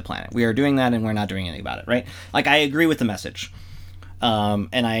destroy the planet. We are doing that, and we're not doing anything about it, right? Like, I agree with the message.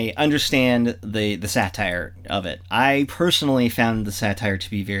 And I understand the satire of it. I personally found the satire to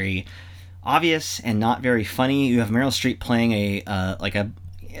be very obvious and not very funny. You have Meryl Streep playing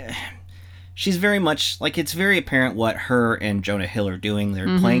she's very much, like, it's very apparent what her and Jonah Hill are doing.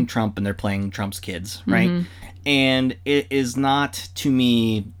 They're playing Trump, and they're playing Trump's kids, right? And it is not, to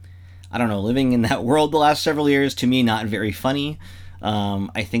me, I don't know, living in that world the last several years, to me, not very funny.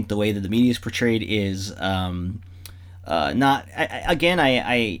 I think the way that the media is portrayed is not. I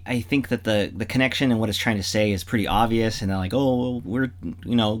think that the connection and what it's trying to say is pretty obvious, and they're like, oh,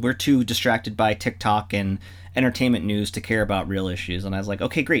 we're too distracted by TikTok and entertainment news to care about real issues. And I was like,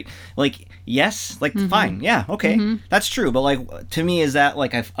 okay, great. Like, yes, like, fine, yeah, okay, that's true. But, like, to me, is that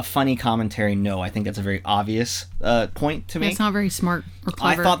like a funny commentary? No, I think that's a very obvious point to make. It's not very smart or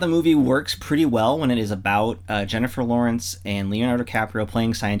clever. I thought the movie works pretty well when it is about Jennifer Lawrence and Leonardo DiCaprio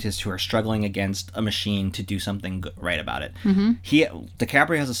playing scientists who are struggling against a machine to do something right about it.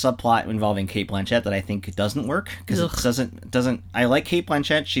 DiCaprio has a subplot involving Cate Blanchett that I think doesn't work, because it doesn't. I like Cate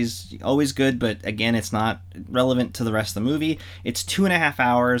Blanchett; she's always good, but again, it's not relevant to the rest of the movie. It's 2.5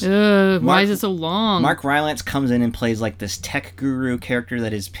 hours. Why is it so long? Mark Rylance comes in and plays like this tech guru character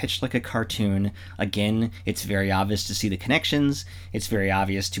that is pitched like a cartoon. Again, it's very obvious to see the connections. It's very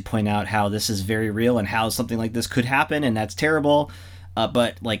obvious to point out how this is very real and how something like this could happen, and that's terrible.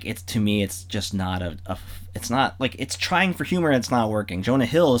 But, like, to me, it's just not it's not, like, it's trying for humor and it's not working. Jonah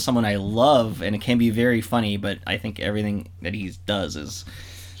Hill is someone I love, and it can be very funny, but I think everything that he does is...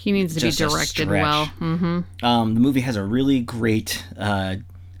 He needs to be directed well. The movie has a really great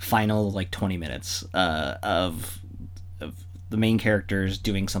final, like, 20 minutes of the main characters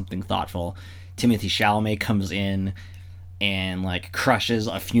doing something thoughtful. Timothée Chalamet comes in and, like, crushes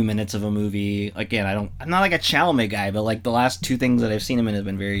a few minutes of a movie. Again, I'm not like a Chalamet guy, but, like, the last two things that I've seen him in have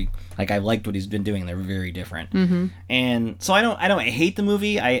been very, like, I liked what he's been doing. They're very different. And so I don't hate the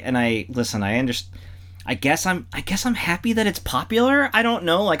movie. I guess I'm happy that it's popular. I don't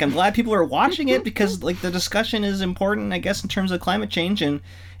know. Like, I'm glad people are watching it because, like, the discussion is important, I guess, in terms of climate change and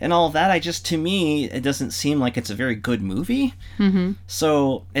all of that. To me, it doesn't seem like it's a very good movie.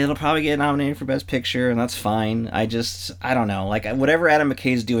 So it'll probably get nominated for Best Picture, and that's fine. I don't know. Like, whatever Adam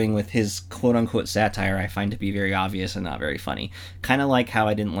McKay's doing with his quote-unquote satire, I find to be very obvious and not very funny. Kind of like how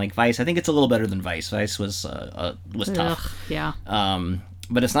I didn't like Vice. I think it's a little better than Vice. Vice was tough. Yeah.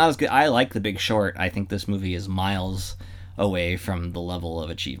 But it's not as good. I like The Big Short. I think this movie is miles away from the level of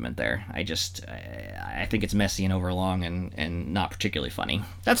achievement there. I think it's messy and overlong and not particularly funny.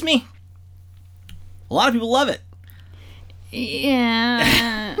 That's me. A lot of people love it.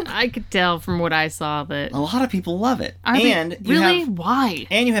 Yeah, I could tell from what I saw that a lot of people love it. Why? And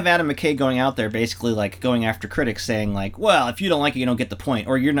you have Adam McKay going out there basically, like, going after critics, saying, like, well, if you don't like it, you don't get the point,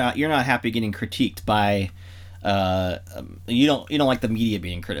 or you're not happy getting critiqued by. You don't like the media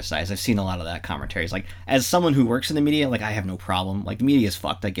being criticized. I've seen a lot of that commentaries. Like, as someone who works in the media, like, I have no problem. Like, the media is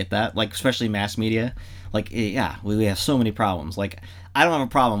fucked. I get that. Like, especially mass media. Like, yeah, we have so many problems. Like, I don't have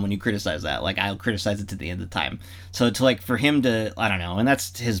a problem when you criticize that. Like, I'll criticize it to the end of the time. So to, like, for him to, I don't know, and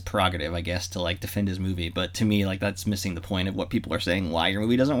that's his prerogative, I guess, to, like, defend his movie. But to me, like, that's missing the point of what people are saying, why your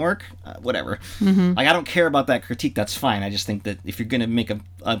movie doesn't work. Whatever. Like, I don't care about that critique. That's fine. I just think that if you're gonna make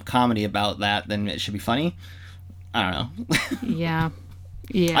a comedy about that, then it should be funny. I don't know. Yeah.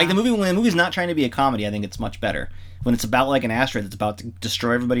 Like, when the movie's not trying to be a comedy, I think it's much better. When it's about, like, an asteroid that's about to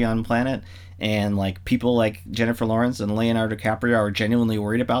destroy everybody on the planet, and, like, people like Jennifer Lawrence and Leonardo DiCaprio are genuinely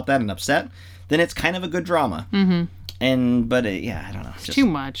worried about that and upset, then it's kind of a good drama. But I don't know. It's too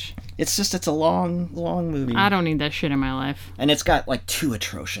much. It's a long movie. I don't need that shit in my life. And it's got, like, 2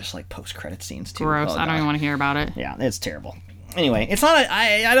 atrocious, like, post-credit scenes, too. Gross. I don't even want to hear about it. Yeah, it's terrible. Anyway, it's not.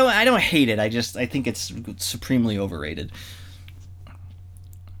 I don't hate it. I think it's supremely overrated.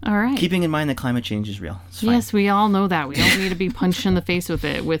 All right. Keeping in mind that climate change is real. It's fine. Yes, we all know that. We don't need to be punched in the face with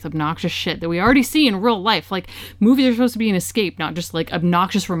it with obnoxious shit that we already see in real life. Like, movies are supposed to be an escape, not just like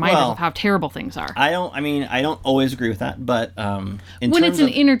obnoxious reminders of how terrible things are. I don't always agree with that, but when it's an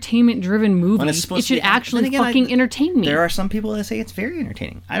entertainment-driven movie, it should actually fucking entertain me. There are some people that say it's very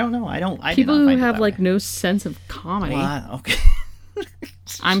entertaining. I don't know. People who have like no sense of comedy. Okay.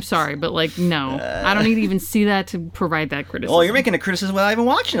 I'm sorry, but like, no. I don't need to even see that to provide that criticism. Well, you're making a criticism without even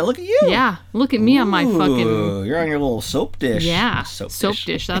watching it. Look at you. Yeah, look at me on my fucking... You're on your little soap dish. Yeah, soap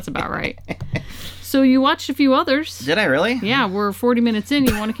dish. That's about right. So you watched a few others. Did I really? Yeah, we're 40 minutes in.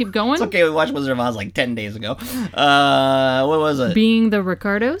 You want to keep going? It's okay. We watched Wizard of Oz like 10 days ago. What was it? Being the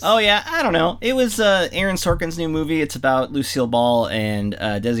Ricardos? Oh, yeah. I don't know. It was Aaron Sorkin's new movie. It's about Lucille Ball and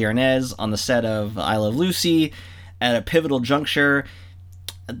Desi Arnaz on the set of I Love Lucy at a pivotal juncture.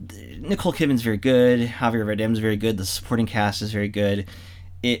 Nicole Kidman's very good. Javier Bardem's very good. The supporting cast is very good.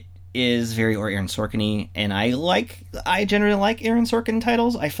 It is very Aaron Sorkin-y, and I generally like Aaron Sorkin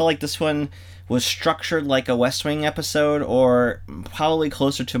titles. I feel like this one was structured like a West Wing episode, or probably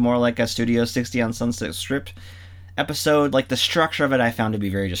closer to more like a Studio 60 on Sunset Strip episode. Like, the structure of it I found to be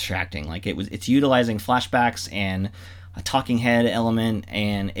very distracting. Like, it's utilizing flashbacks and a talking head element,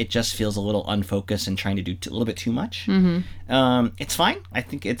 and it just feels a little unfocused and trying to do a little bit too much. Mm-hmm. It's fine. I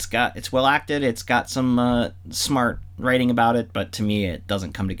think it's well acted. It's got some smart writing about it, but to me it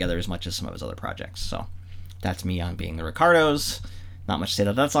doesn't come together as much as some of his other projects. So that's me on Being the Ricardos. Not much to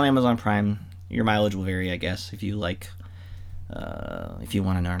say. That's on Amazon Prime. Your mileage will vary, I guess, if you like. If you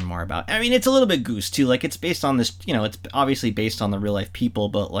want to learn more about. I mean, it's a little bit goose too. Like, it's based on this. It's obviously based on the real life people,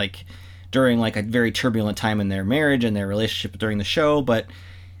 but like, during like a very turbulent time in their marriage and their relationship during the show. But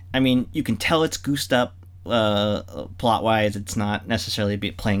I mean, you can tell it's goosed up plot wise. It's not necessarily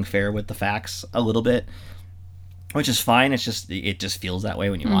playing fair with the facts a little bit, which is fine. It just feels that way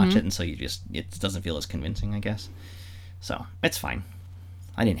when you watch it, and so it doesn't feel as convincing, I guess. So it's fine.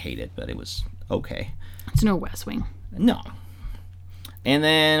 I didn't hate it, but it was okay. It's no West Wing. No. And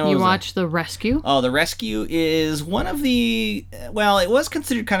then you watched The Rescue? Oh, The Rescue is one of the... Well, it was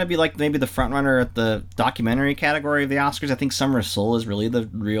considered kind of be like maybe the front runner at the documentary category of the Oscars. I think Summer of Soul is really the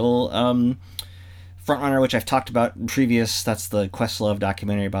real front runner, which I've talked about in previous. That's the Questlove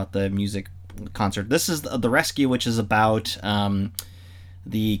documentary about the music concert. This is The Rescue, which is about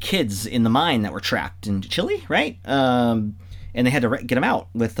the kids in the mine that were trapped in Chile, right? And they had to get them out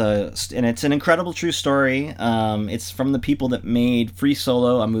with and it's an incredible true story. It's from the people that made Free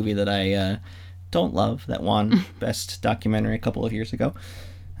Solo, a movie that I don't love, that won Best Documentary a couple of years ago.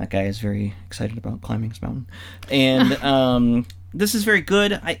 That guy is very excited about climbing this mountain. And this is very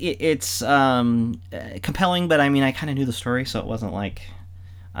good. It's compelling, but I mean, I kind of knew the story, so it wasn't like,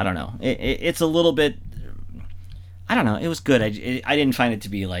 I don't know. It's a little bit, I don't know. It was good. I didn't find it to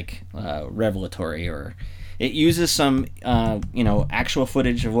be like revelatory or... It uses some, actual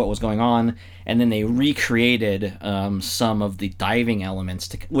footage of what was going on, and then they recreated some of the diving elements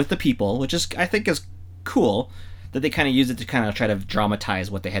with the people, which is, I think, is cool. That they kind of use it to kind of try to dramatize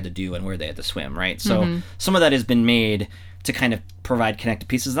what they had to do and where they had to swim, right? So some of that has been made to kind of provide connected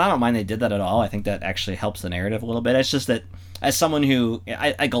pieces. And I don't mind they did that at all. I think that actually helps the narrative a little bit. It's just that as someone who,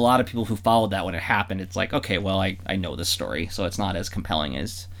 like a lot of people who followed that when it happened, it's like, okay, well, I know this story, so it's not as compelling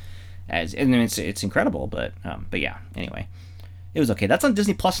as and it's incredible, but yeah. Anyway, it was okay. That's on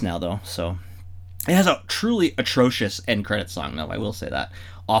Disney Plus now, though, so it has a truly atrocious end credit song, though. I will say that,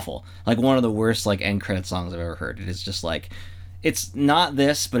 awful, like one of the worst like end credit songs I've ever heard. It is just like, it's not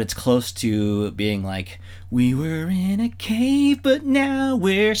this, but it's close to being like, we were in a cave, but now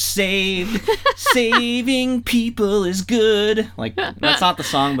we're saved. Saving people is good. Like, that's not the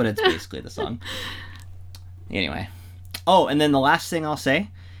song, but it's basically the song. Anyway, and then the last thing I'll say.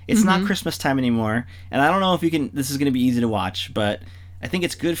 It's not Christmas time anymore, and I don't know if this is going to be easy to watch, but I think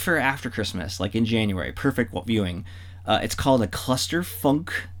it's good for after Christmas, like in January. Perfect viewing. It's called A Cluster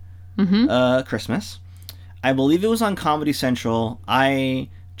Funk Christmas. I believe it was on Comedy Central. I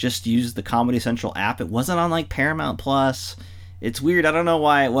just used the Comedy Central app. It wasn't on like Paramount Plus. It's weird. I don't know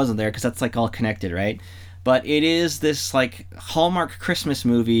why it wasn't there, because that's like all connected, right? But it is this like Hallmark Christmas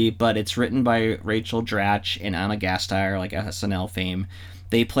movie, but it's written by Rachel Dratch and Anna Gasteyer, like SNL fame.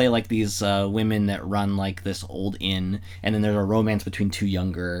 They play like these women that run like this old inn, and then there's a romance between two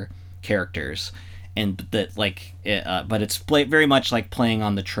younger characters, and that like, but it's very much like playing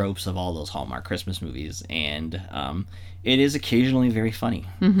on the tropes of all those Hallmark Christmas movies, and it is occasionally very funny,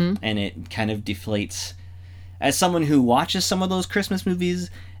 and it kind of deflates. As someone who watches some of those Christmas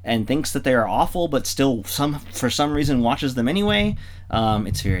movies and thinks that they are awful, but still for some reason watches them anyway,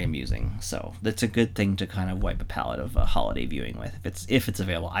 it's very amusing. So that's a good thing to kind of wipe a palate of holiday viewing with, if it's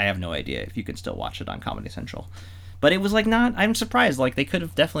available. I have no idea if you can still watch it on Comedy Central, but it was like not. I'm surprised. Like they could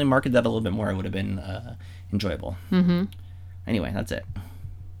have definitely marketed that a little bit more. It would have been enjoyable. Mm-hmm. Anyway, that's it.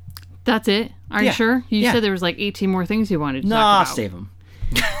 That's it. Are you sure? You said there was like 18 more things you wanted to talk about. Nah, save them.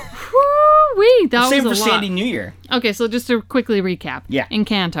 Woo-wee, that Save was for a lot. Sandy New Year. Okay, so just to quickly recap. Yeah.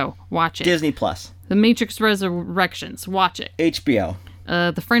 Encanto, watch it. Disney Plus. The Matrix Resurrections, watch it. HBO.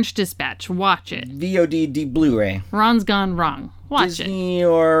 The French Dispatch, watch it. VOD Blu-ray. Ron's Gone Wrong, watch it. Disney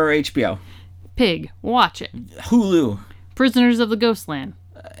or HBO. Pig, watch it. Hulu. Prisoners of the Ghostland,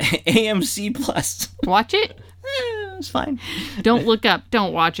 AMC Plus. watch it. It's fine. Don't Look Up,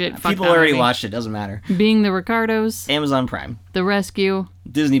 don't watch it. Fuck People that already movie. watched it. Doesn't matter. Being the Ricardos, Amazon Prime. The Rescue,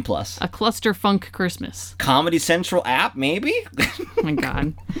 Disney Plus. A Cluster Funk Christmas. Comedy Central app, maybe? Oh my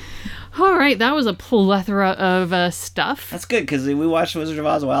God. All right, that was a plethora of stuff. That's good, because we watched Wizard of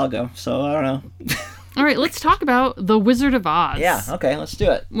Oz a while ago, so I don't know. All right, let's talk about The Wizard of Oz. Yeah, okay, let's do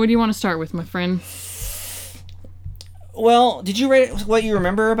it. What do you want to start with, my friend? Well, did you write what you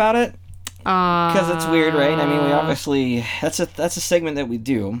remember about it? Because it's weird, right? I mean, we obviously... That's a segment that we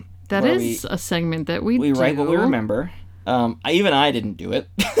do. That is a segment that we do. We write what we remember. I didn't do it.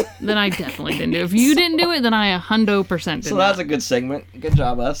 Then I definitely didn't do it. If you didn't do it, then I 100% did So not. that's a good segment. Good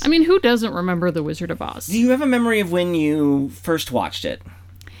job, us. I mean, who doesn't remember The Wizard of Oz? Do you have a memory of when you first watched it?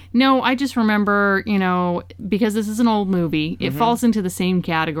 No, I just remember, because this is an old movie, it falls into the same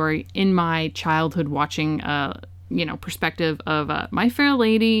category in my childhood watching, perspective of My Fair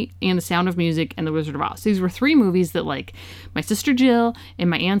Lady and The Sound of Music and The Wizard of Oz. These were 3 movies that, my sister Jill and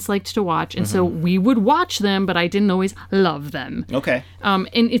my aunts liked to watch, and so we would watch them, but I didn't always love them. Okay. And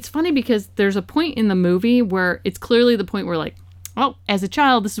it's funny because there's a point in the movie where it's clearly the point where, oh, as a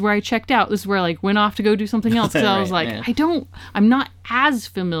child, this is where I checked out. This is where I went off to go do something else. Because I was like, yeah. I'm not as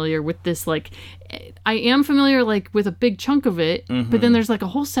familiar with this. I am familiar with a big chunk of it, but then there's a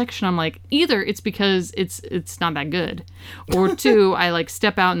whole section. I'm like, either it's because it's not that good, or 2, I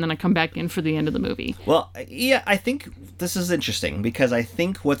step out and then I come back in for the end of the movie. Well, yeah, I think this is interesting because I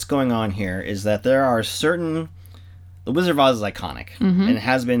think what's going on here is that there are certain... The Wizard of Oz is iconic, and it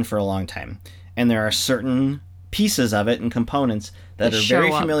has been for a long time. And there are certain pieces of it and components that are very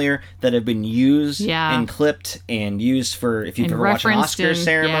familiar, that have been used and clipped and used for, if you've ever watched an Oscar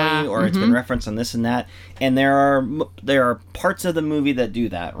ceremony, or it's been referenced on this and that. And there are parts of the movie that do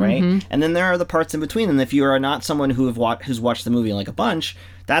that, right? And then there are the parts in between. And if you are not someone who's watched the movie a bunch,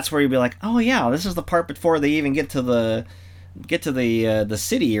 that's where you'll be like, oh yeah, this is the part before they even get to the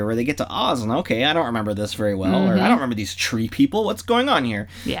city, or where they get to Oz, and okay, I don't remember this very well, or I don't remember these tree people. What's going on here?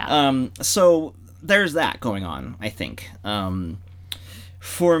 Yeah. So there's that going on, I think.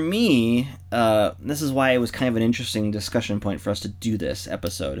 For me, this is why it was kind of an interesting discussion point for us to do this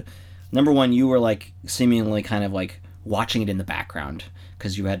episode. Number one, you were seemingly kind of watching it in the background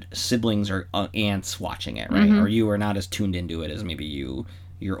because you had siblings or aunts watching it, right? Or you were not as tuned into it as maybe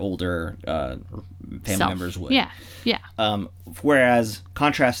your older family members would. Yeah. Whereas,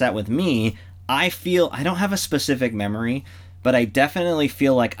 contrast that with me, I don't have a specific memory, but I definitely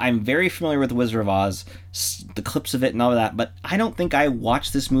feel like I'm very familiar with The Wizard of Oz, the clips of it and all of that, but I don't think I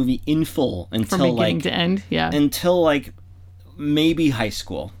watched this movie in full until from beginning to end. Yeah. Until maybe high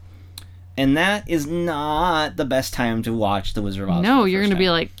school. And that is not the best time to watch The Wizard of Oz. No, you're going to be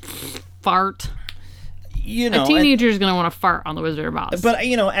like, fart. A teenager's going to want to fart on The Wizard of Oz. But,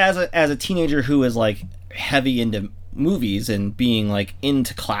 as a teenager who is, heavy into movies and being,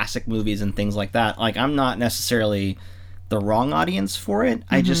 into classic movies and things like that, I'm not necessarily the wrong audience for it.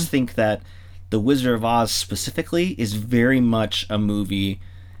 I just think that The Wizard of Oz specifically is very much a movie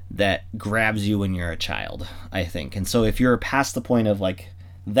that grabs you when you're a child, I think. And so if you're past the point of,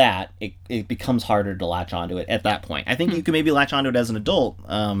 that, it becomes harder to latch onto it at that point. I think you can maybe latch onto it as an adult,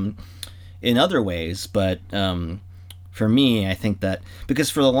 in other ways, but for me, I think that because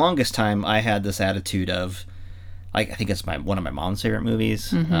for the longest time I had this attitude of I think it's one of my mom's favorite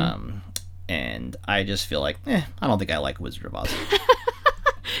movies, and I just feel I don't think I like Wizard of Oz.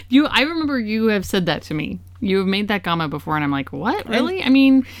 I remember you have said that to me. You have made that comment before, and I'm like, what? Really? I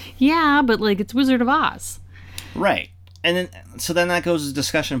mean, yeah, but it's Wizard of Oz. Right. And then that goes to the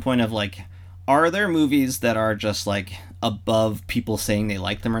discussion point of are there movies that are just above people saying they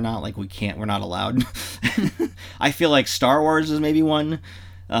like them or not? We're not allowed. I feel like Star Wars is maybe one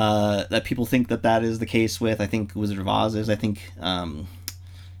that people think that is the case with. I think Wizard of Oz is. I think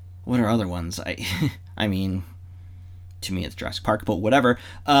what are other ones? I mean, to me it's Jurassic Park, but whatever.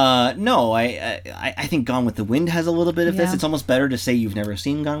 No, I think Gone with the Wind has a little bit of this. It's almost better to say you've never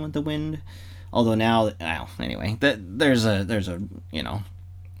seen Gone with the Wind, although now, well, anyway, there's a you know,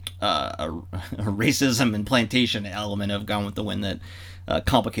 a racism and plantation element of Gone with the Wind that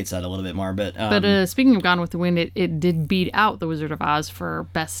complicates that a little bit more. But speaking of Gone with the Wind, it did beat out The Wizard of Oz for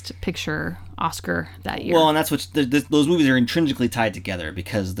Best Picture Oscar that year. Well, and that's what those movies are intrinsically tied together,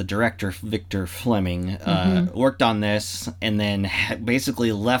 because the director Victor Fleming worked on this and then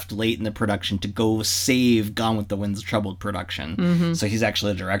basically left late in the production to go save Gone with the Wind's troubled production. So he's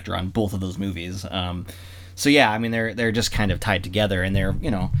actually a director on both of those movies. So yeah, I mean they're just kind of tied together, and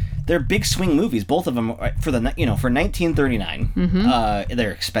they're big swing movies. Both of them for 1939.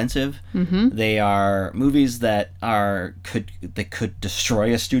 They're expensive. They are movies that could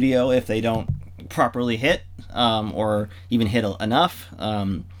destroy a studio if they don't properly hit, or even hit enough.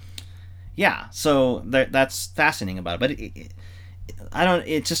 Yeah, so that's fascinating about it. But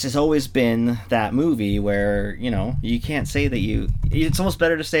it just has always been that movie where, you can't say that it's almost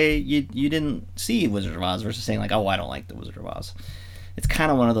better to say you didn't see Wizard of Oz versus saying like, oh, I don't like the Wizard of Oz. It's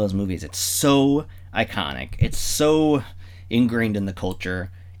kind of one of those movies. It's so iconic. It's so ingrained in the culture,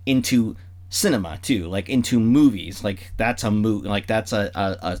 into cinema too, like into movies. Like that's that's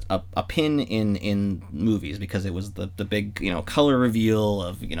a pin in movies, because it was the big, color reveal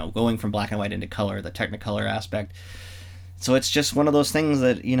of, going from black and white into color, the Technicolor aspect. So it's just one of those things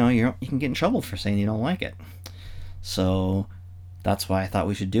that, you can get in trouble for saying you don't like it. So that's why I thought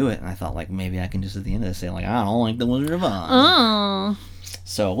we should do it. And I thought, like, maybe I can just at the end of this say, like, I don't like the Wizard of Oz. Oh.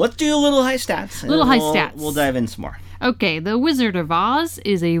 So let's do a little high stats. We'll dive in some more. Okay, The Wizard of Oz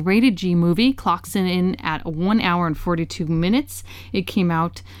is a rated G movie, clocks in at 1 hour and 42 minutes. It came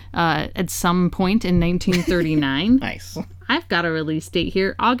out at some point in 1939. Nice. I've got a release date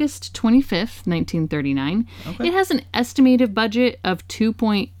here, August 25th, 1939. Okay. It has an estimated budget of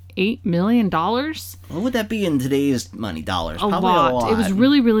 $2.8 million. What would that be in today's money, dollars? Probably a lot. It was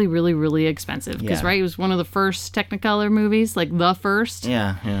really, really, really, really expensive. Because, right, it was one of the first Technicolor movies, like the first.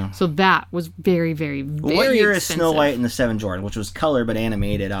 Yeah. So that was very, very, very What year expensive. is Snow White and the Seven Dwarfs, which was color but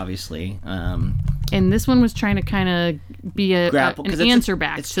animated, obviously. And this one was trying to kind of be an answer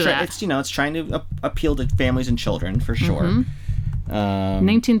back to that. It's trying to appeal to families and children, for sure.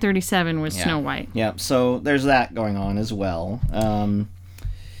 1937 was Snow White. Yeah, so there's that going on as well.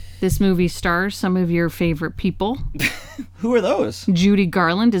 This movie stars some of your favorite people. Who are those? Judy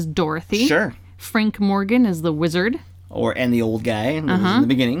Garland as Dorothy. Sure. Frank Morgan as the Wizard. And the old guy in the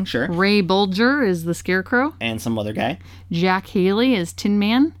beginning, sure. Ray Bolger is the Scarecrow. And some other guy. Jack Haley as Tin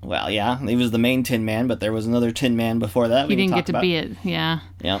Man. Well, yeah, he was the main Tin Man, but there was another Tin Man before that. He didn't get to be it, yeah.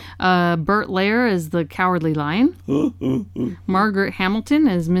 Yep. Burt Lair as the Cowardly Lion. Margaret Hamilton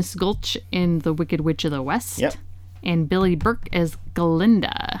as Miss Gulch in The Wicked Witch of the West. Yep. And Billy Burke as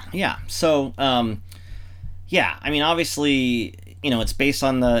Glinda. Yeah, so, obviously, it's based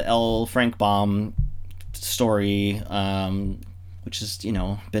on the L. Frank Baum story, which has,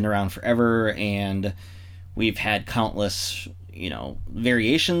 been around forever, and we've had countless,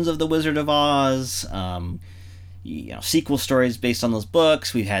 variations of The Wizard of Oz, sequel stories based on those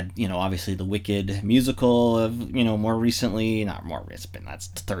books. We've had, obviously the Wicked musical of, more recently, that's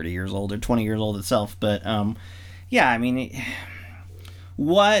 30 years old or 20 years old itself, but,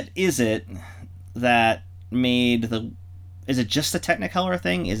 what is it that made is it just the Technicolor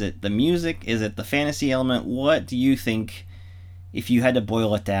thing? Is it the music? Is it the fantasy element? What do you think, if you had to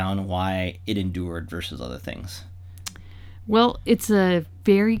boil it down, why it endured versus other things? Well, it's a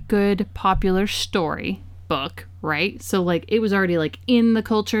very good popular story book, right? So, it was already, in the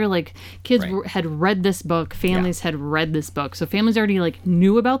culture. Kids had read this book. Families had read this book. So, families already,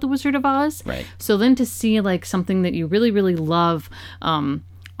 knew about The Wizard of Oz. Right. So, then to see, something that you really, really love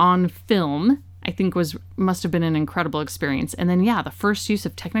on film, I think must have been an incredible experience. And then, the first use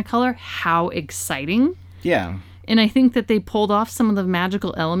of Technicolor, how exciting. Yeah. And I think that they pulled off some of the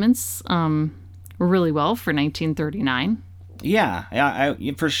magical elements really well for 1939. Yeah,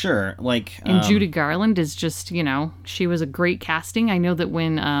 for sure. And Judy Garland is just, she was a great casting. I know that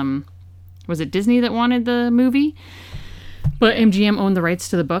when, was it Disney that wanted the movie? But MGM owned the rights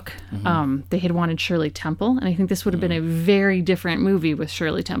to the book. They had wanted Shirley Temple, and I think this would have been a very different movie with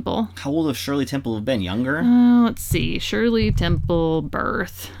Shirley Temple. How old would Shirley Temple have been? Younger? Let's see. Shirley Temple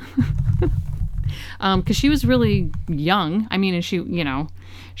birth. Because she was really young. I mean, and she,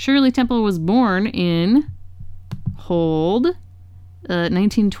 Shirley Temple was born in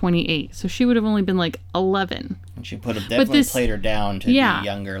 1928. So she would have only been 11. And she definitely played her down to be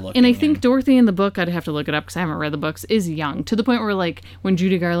younger looking. And I think Dorothy in the book, I'd have to look it up because I haven't read the books, is young. To the point where, like, when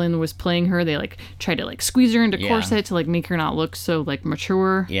Judy Garland was playing her, they, like, tried to, like, squeeze her into corset to, like, make her not look so, like,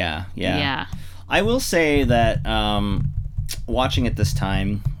 mature. Yeah. I will say that watching it this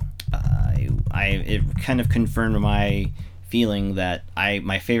time, it kind of confirmed my feeling that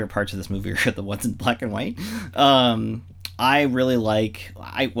my favorite parts of this movie are the ones in black and white. I really like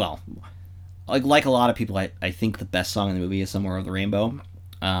a lot of people, I think the best song in the movie is Somewhere Over the Rainbow.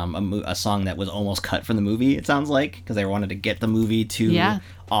 A song that was almost cut from the movie, it sounds like, because they wanted to get the movie to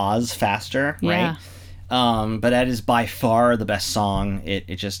Oz faster, right? But that is by far the best song.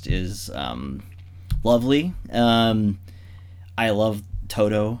 It just is lovely. I love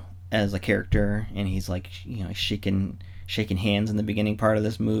Toto as a character, and he's like, shaking hands in the beginning part of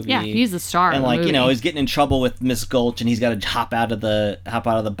this movie. Yeah, he's the star. And of the movie. He's getting in trouble with Miss Gulch, and he's got to hop out of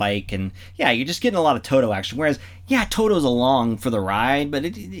the bike, and you're just getting a lot of Toto action. Whereas, Toto's along for the ride, but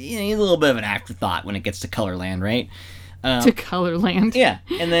he's a little bit of an afterthought when it gets to Colorland, right? To Colorland. Yeah,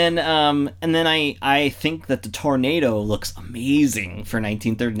 and then I think that the tornado looks amazing for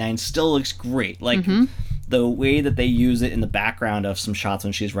 1939. Still looks great. Like the way that they use it in the background of some shots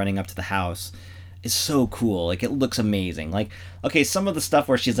when she's running up to the house is so cool. Like, it looks amazing. Like, okay, some of the stuff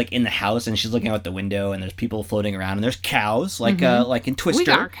where she's like in the house and she's looking out the window and there's people floating around and there's cows, like in Twister. We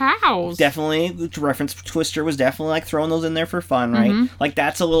got cows. Definitely, to reference Twister was definitely like throwing those in there for fun, right? Like,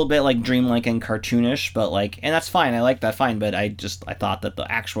 that's a little bit like dreamlike and cartoonish, but like, and that's fine. I like that fine, but I thought that the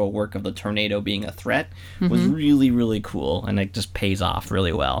actual work of the tornado being a threat was really, really cool, and it just pays off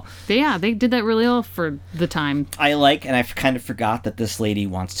really well. Yeah, they did that really well for the time. And I kind of forgot that this lady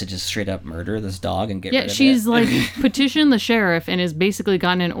wants to just straight up murder this dog and get rid of it. Yeah, she's like petitioned the sheriff and has basically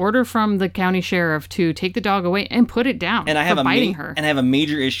gotten an order from the county sheriff to take the dog away and put it down. And I have biting her. And I have a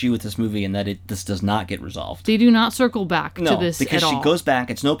major issue with this movie in that this does not get resolved. They do not circle back to this because at she all. goes back.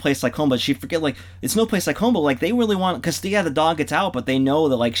 It's no place like home, but she forget it's no place like home. But like they really want, because the dog gets out, but they know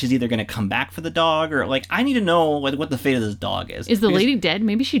that like she's either going to come back for the dog or like I need to know what the fate of this dog is. Is the lady dead?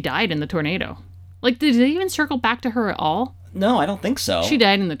 Maybe she died in the tornado. Like, did they even circle back to her at all? No, I don't think so. She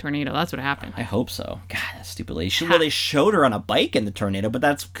died in the tornado. That's what happened. I hope so. God, that stupid lady. They showed her on a bike in the tornado, but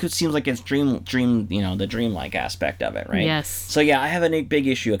that seems like it's dream, the dreamlike aspect of it, right? Yes. So yeah, I have a big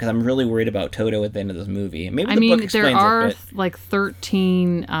issue because I'm really worried about Toto at the end of this movie. Maybe the book explains there are it, like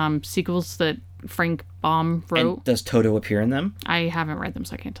 13 sequels that Frank Baum wrote. And does Toto appear in them? I haven't read them,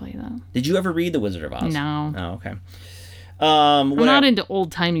 so I can't tell you that. Did you ever read The Wizard of Oz? No. Oh, okay. I'm not into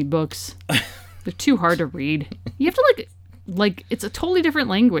old-timey books. They're too hard to read. You have to like it's a totally different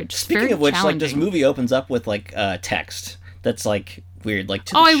language. Speaking of which, like this movie opens up with like text that's like weird.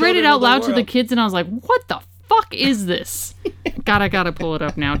 Like I read it out loud to the kids, and I was like, "What the fuck is this?" God, I gotta pull it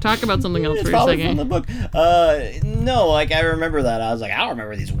up now. Talk about something else for a second. From the book. No, like I remember that. I was like, I don't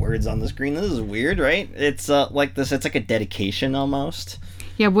remember these words on the screen. This is weird, right? It's like this. It's like a dedication almost.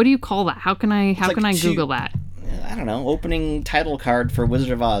 Yeah. What do you call that? How can I Google that? I don't know, opening title card for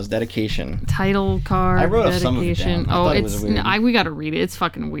Wizard of Oz, dedication. Title card, I wrote dedication. Some of it down. I thought it was weird. We gotta read it. It's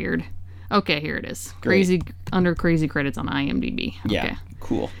fucking weird. Okay, here it is. Great. Under crazy credits on IMDb. Okay. Yeah,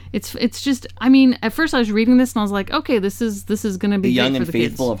 cool. It's just, I mean, at first I was reading this and I was like, okay, this is gonna be the young great and for the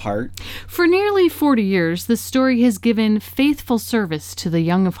faithful kids. of heart. For nearly 40 years, this story has given faithful service to the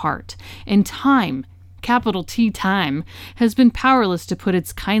young of heart, and time, capital T time, has been powerless to put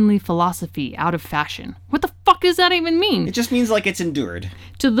its kindly philosophy out of fashion. What the fuck does that even mean? It just means like it's endured.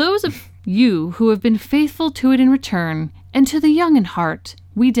 To those of you who have been faithful to it in return, and to the young in heart,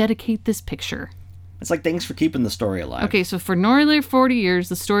 we dedicate this picture. It's like, thanks for keeping the story alive. Okay, so for nearly 40 years,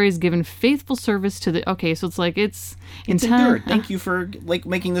 the story has given faithful service to the... Okay, so it's like it's endured. Thank you for like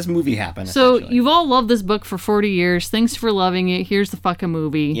making this movie happen. So you've all loved this book for 40 years. Thanks for loving it. Here's the fucking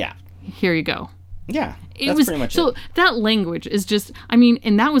movie. Yeah. Here you go. Yeah, pretty much it. That language is just, I mean,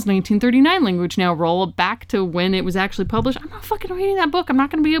 and that was 1939 language. Now roll it back to when it was actually published. I'm not fucking reading that book. I'm not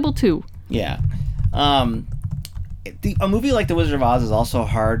going to be able to. Yeah. A movie like The Wizard of Oz is also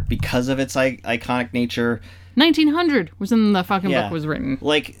hard because of its iconic nature. 1900 was when the fucking book was written.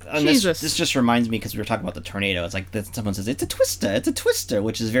 Like, this just reminds me, because we were talking about the tornado. It's like someone says, it's a twister,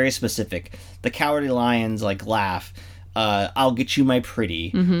 which is very specific. The Cowardly Lions laugh. I'll get you my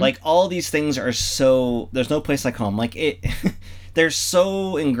pretty. Mm-hmm. Like, all these things are so... There's no place like home. Like, it... They're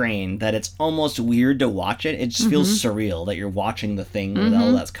so ingrained that it's almost weird to watch it. It just feels surreal that you're watching the thing where the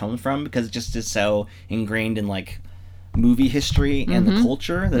hell that's come from, because it just is so ingrained in, like, movie history and the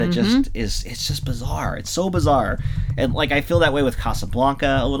culture that it just is... It's just bizarre. It's so bizarre. And, like, I feel that way with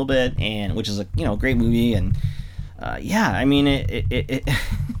Casablanca a little bit, and which is a, great movie. And, I mean,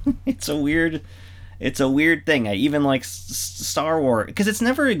 it's a weird... It's a weird thing. I even like Star Wars, because it's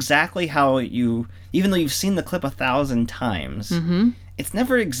never exactly how you, even though you've seen the clip 1,000 times, it's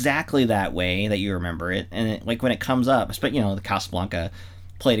never exactly that way that you remember it. And it, like when it comes up, but the Casablanca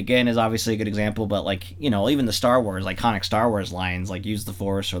played again is obviously a good example, but like, even the Star Wars, iconic Star Wars lines, like use the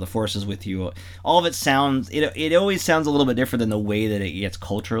Force or the Force is with you, all of it sounds, it always sounds a little bit different than the way that it gets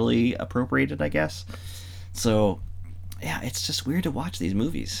culturally appropriated, I guess. So yeah, it's just weird to watch these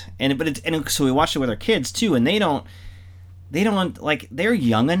movies, so we watched it with our kids too, and they don't like, they're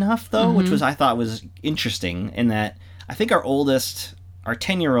young enough though, which I thought was interesting, in that I think our oldest, our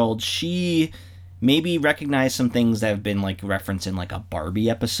 10-year-old, she maybe recognized some things that have been like referenced in like a Barbie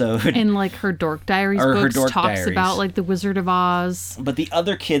episode, and like her Dork Diaries or books her Dork talks Diaries. About like the Wizard of Oz, but the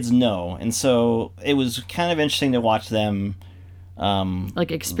other kids know, and so it was kind of interesting to watch them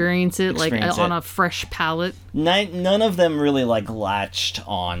like experience it on a fresh palate. None of them really like latched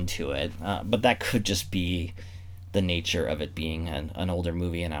on to it, but that could just be the nature of it being an older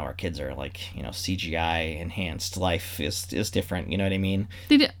movie, and our kids are like, CGI enhanced. Life is different, you know what I mean?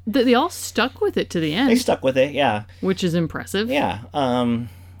 They all stuck with it to the end. They stuck with it, yeah, which is impressive. Yeah. And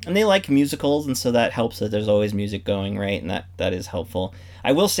they like musicals, and so that helps that there's always music going, right? And that is helpful.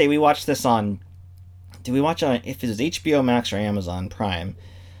 I will say we watched this on, did we watch on, if it was HBO Max or Amazon Prime,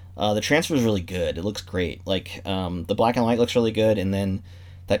 the transfer is really good. It looks great. Like, the black and white looks really good, and then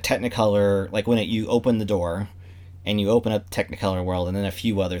that Technicolor, like when you open the door and you open up Technicolor World, and then a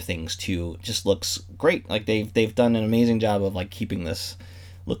few other things too, just looks great. Like they've done an amazing job of like keeping this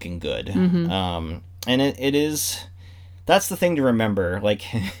looking good. And it is, that's the thing to remember. Like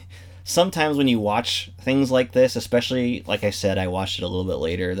sometimes when you watch things like this, especially, like I said, I watched it a little bit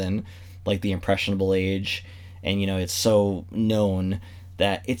later than like the impressionable age, and it's so known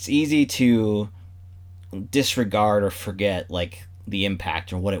that it's easy to disregard or forget like the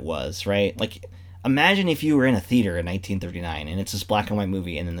impact or what it was, right? Like imagine if you were in a theater in 1939 and it's this black and white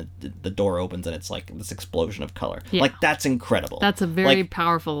movie, and then the door opens and it's like this explosion of color. Yeah. Like that's incredible. That's a very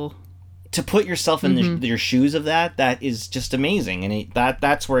powerful, to put yourself in your shoes of that is just amazing, and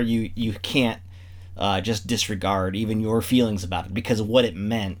that's where you can't just disregard even your feelings about it, because what it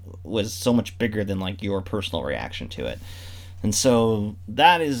meant was so much bigger than like your personal reaction to it. And so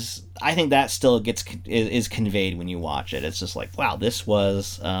I think that still is conveyed when you watch it. It's just like, wow, this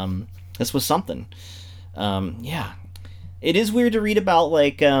was something. Yeah, it is weird to read about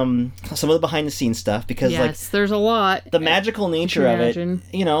like some of the behind the scenes stuff, because like there's a lot. The magical nature of it,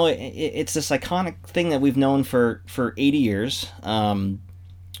 it's this iconic thing that we've known for 80 years.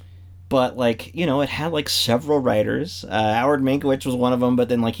 But like, it had like several writers. Howard Mankiewicz was one of them, but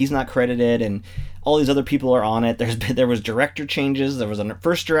then like he's not credited, and all these other people are on it. There was director changes. There was a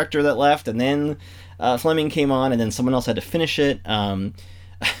first director that left, and then Fleming came on, and then someone else had to finish it.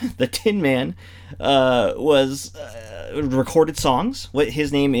 The Tin Man was recorded songs. What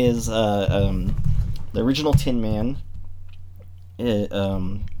his name is, the original Tin Man.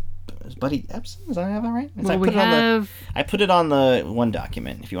 Is Buddy Epson? Is that right? I put it on the one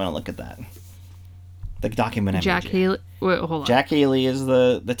document if you want to look at that. The document I Jack made. Haley. Wait, hold on. Jack Haley is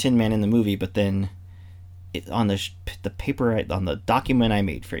the Tin Man in the movie, but then on the paper, on the document I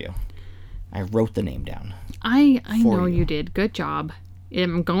made for you, I wrote the name down. I know you did. Good job.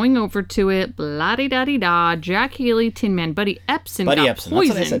 I'm going over to it. Blah-di-da-di-da. Jack Haley, Tin Man. Buddy Epson got poisoned. That's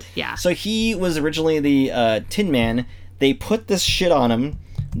what I said. Yeah. So he was originally the Tin Man. They put this shit on him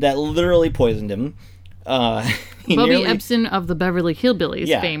that literally poisoned him. Bobby Epson of the Beverly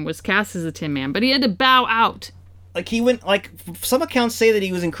Hillbillies fame was cast as a Tin Man, but he had to bow out. Like he went, like some accounts say that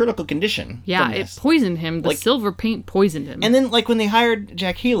he was in critical condition. Yeah, it poisoned him. The silver paint poisoned him. And then like when they hired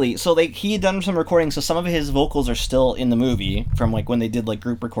Jack Haley, so he had done some recordings, so some of his vocals are still in the movie from like when they did like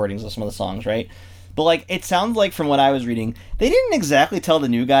group recordings of some of the songs, right? But like it sounds like from what I was reading, they didn't exactly tell the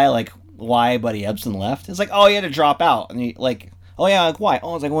new guy like why Buddy Epson left. It's like, oh, he had to drop out, and he like, oh yeah, like why?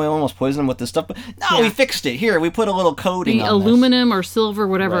 Oh, it's like, well, we almost poisoned him with this stuff, but no, we fixed it. Here, we put a little coating on aluminum this. Or silver,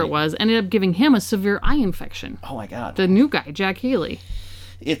 whatever it was, ended up giving him a severe eye infection. Oh my god. The new guy, Jack Haley.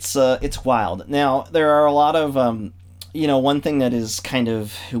 It's wild. Now, there are a lot of one thing that is kind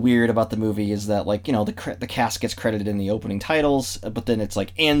of weird about the movie is that like, the cast gets credited in the opening titles, but then it's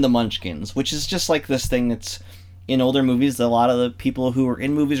like, and the Munchkins, which is just like this thing that's in older movies, a lot of the people who were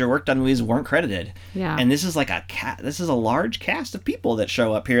in movies or worked on movies weren't credited. Yeah. And this is like this is a large cast of people that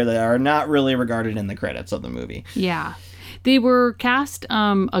show up here that are not really regarded in the credits of the movie. Yeah. They were cast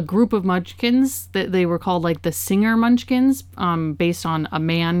a group of Munchkins that they were called like the Singer Munchkins, based on a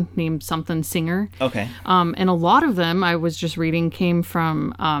man named something Singer. Okay. And a lot of them, I was just reading, came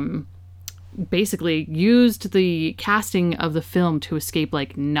from basically used the casting of the film to escape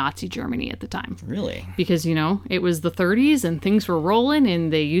like Nazi Germany at the time. Really? Because, you know, it was the 30s and things were rolling,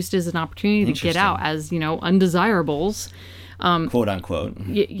 and they used it as an opportunity to get out as, you know, undesirables. Quote unquote.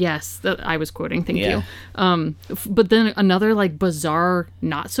 Yes, I was quoting. Thank you. But then another like bizarre,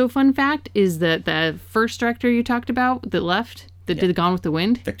 not so fun fact is that the first director you talked about that left, that did Gone with the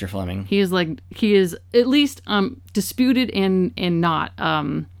Wind, Victor Fleming. he is at least disputed and not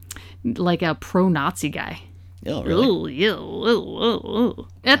like a pro-Nazi guy. Oh, really?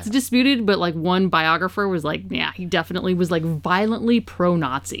 That's disputed, but like one biographer was like, yeah, he definitely was like violently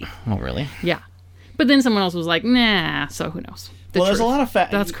pro-Nazi. Oh, really? Yeah. But then someone else was like, nah, so who knows? There's a lot of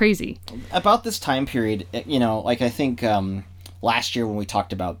That's crazy. About this time period, you know, like I think last year when we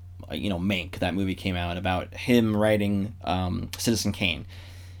talked about, you know, Mank, that movie came out about him writing Citizen Kane,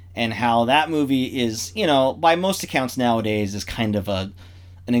 and how that movie is, you know, by most accounts nowadays is kind of an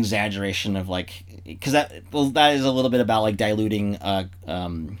exaggeration of like, because that is a little bit about like diluting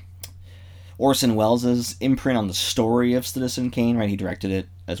Orson Welles' imprint on the story of Citizen Kane, right? He directed it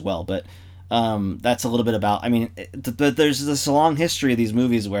as well, but that's a little bit about, I mean, there's this long history of these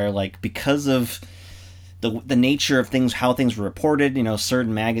movies where, like, because of the nature of things, how things were reported, you know,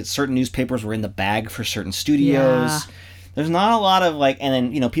 certain newspapers were in the bag for certain studios. Yeah. There's not a lot of, like, and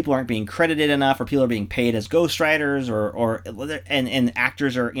then, you know, people aren't being credited enough, or people are being paid as ghostwriters, and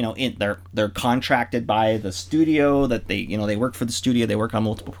actors are, you know, they're contracted by the studio that they, you know, they work for the studio, they work on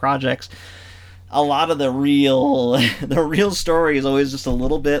multiple projects. A lot of the real story is always just a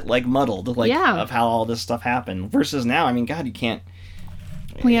little bit like muddled, like of how all this stuff happened. Versus now, I mean, God, you can't.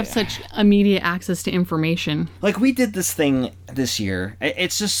 We have such immediate access to information. Like, we did this thing this year.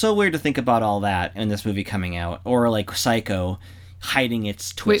 It's just so weird to think about all that in this movie coming out, or like Psycho hiding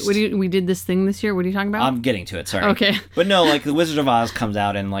its twist. Wait, we did this thing this year? What are you talking about? I'm getting to it. Sorry. Okay. But no, like The Wizard of Oz comes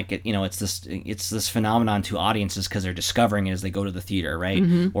out, and like it, you know, it's this phenomenon to audiences because they're discovering it as they go to the theater, right?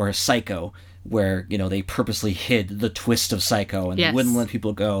 Mm-hmm. Or Psycho, where, you know, they purposely hid the twist of Psycho and they wouldn't let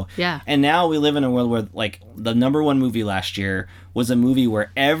people go. Yeah. And now we live in a world where, like, the number one movie last year was a movie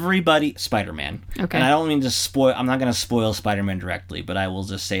where everybody, Spider-Man. Okay. And I don't mean to spoil, I'm not going to spoil Spider-Man directly, but I will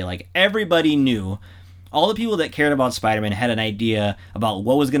just say, like, everybody knew, all the people that cared about Spider-Man had an idea about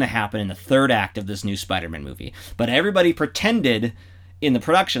what was going to happen in the third act of this new Spider-Man movie. But everybody pretended in the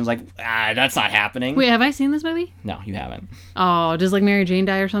productions, like, that's not happening. Wait, have I seen this movie? No, you haven't. Oh, does like Mary Jane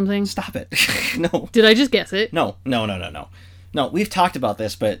die or something? Stop it. No. Did I just guess it? No. No, we've talked about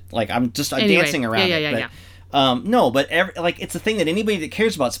this, but like I'm dancing around it. No, but it's a thing that anybody that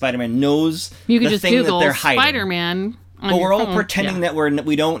cares about Spider-Man knows. You can just Google that they're hiding. Spider-Man. But we're all pretending that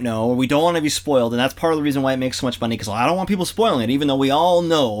we don't know, or we don't want to be spoiled, and that's part of the reason why it makes so much money, because I don't want people spoiling it, even though we all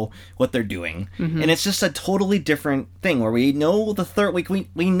know what they're doing. Mm-hmm. And it's just a totally different thing, where we know the third,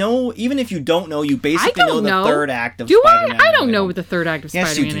 we know, even if you don't know, you basically know the third act of Spider-Man. I don't know what the third act of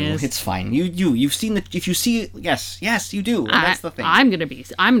Spider-Man is. Yes, you do. It's fine. You've seen if you see, yes, you do. And that's the thing. I'm gonna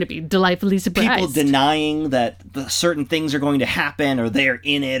be delightfully surprised. People denying that the certain things are going to happen, or they're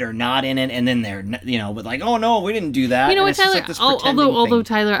in it or not in it, and then they're, you know, but like, oh no, we didn't do that. You know what, Tyler? Although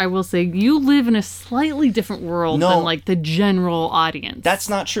Tyler, I will say you live in a slightly different world than like the general audience. That's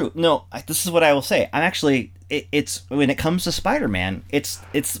not true. No, this is what I will say. I'm actually, it's when it comes to Spider-Man, it's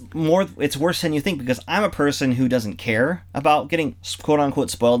worse than you think, because I'm a person who doesn't care about getting quote unquote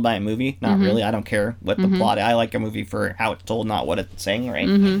spoiled by a movie. Not really. I don't care what the plot. I like a movie for how it's told, not what it's saying. Right.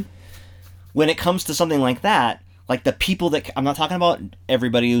 Mm-hmm. When it comes to something like that. Like the people that, I'm not talking about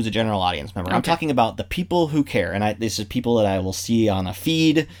everybody who's a general audience member. Okay. I'm talking about the people who care. And this is people that I will see on a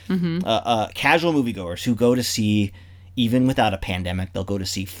feed, casual moviegoers who go to see, even without a pandemic, they'll go to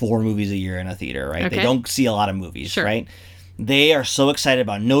see 4 movies a year in a theater, right? Okay. They don't see a lot of movies, right? They are so excited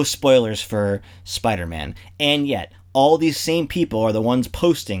about no spoilers for Spider-Man. And yet, all these same people are the ones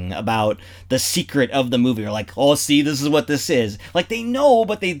posting about the secret of the movie. Or like, oh, see, this is what this is. Like, they know,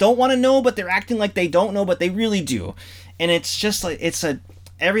 but they don't want to know, but they're acting like they don't know, but they really do. And it's just like,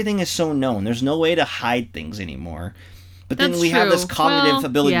 everything is so known. There's no way to hide things anymore. But then we have this cognitive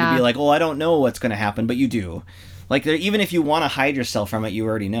ability to be like, oh, I don't know what's going to happen, but you do. Like, even if you want to hide yourself from it, you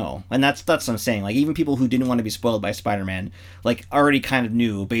already know. And that's what I'm saying. Like, even people who didn't want to be spoiled by Spider-Man, like, already kind of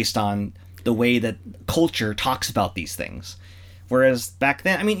knew based on the way that culture talks about these things. Whereas back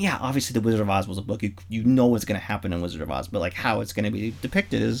then, I mean, yeah, obviously The Wizard of Oz was a book. You know what's going to happen in Wizard of Oz, but like how it's going to be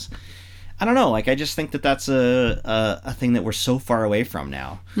depicted is, I don't know. Like, I just think that that's a thing that we're so far away from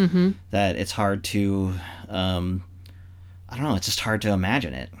now that it's hard to, I don't know. It's just hard to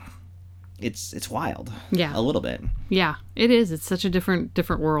imagine it. It's wild. Yeah. A little bit. Yeah, it is. It's such a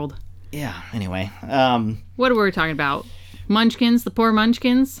different world. Yeah. Anyway. What were we talking about? Munchkins, the poor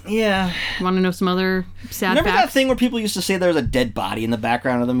Munchkins. Yeah. Want to know some other sad Remember facts? that thing where people used to say there was a dead body in the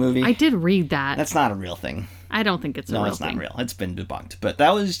background of the movie? I did read that. That's not a real thing. I don't think it's a real thing. No, it's not real. It's been debunked. But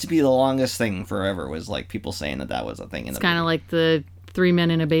that was used to be the longest thing forever, was like people saying that was a thing in the movie. It's kind of like the 3 men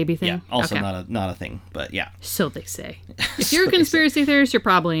and a baby thing. Yeah, also Okay. not a thing, but yeah. So they say. If you're a conspiracy theorist, you're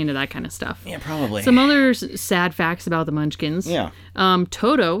probably into that kind of stuff. Yeah, probably. Some other sad facts about the Munchkins. Yeah.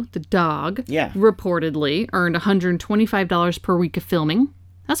 Toto, the dog, Yeah. reportedly earned $125 per week of filming.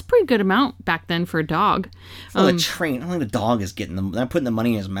 That's a pretty good amount back then for a dog. Well, the train. I don't think the dog is getting them. They're putting the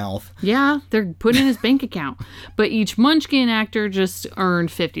money in his mouth. Yeah, they're putting in his bank account. But each Munchkin actor just earned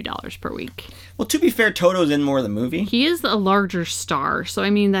 $50 per week. Well, to be fair, Toto's in more of the movie. He is a larger star, so I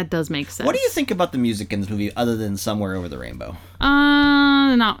mean, that does make sense. What do you think about the music in this movie, other than Somewhere Over the Rainbow?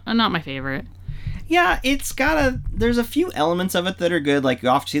 Not my favorite. Yeah, there's a few elements of it that are good, like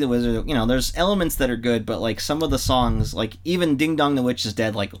Off to See the Wizard, there's elements that are good, but like some of the songs, like even Ding Dong the Witch is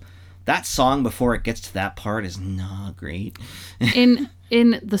Dead, like that song before it gets to that part is not great. In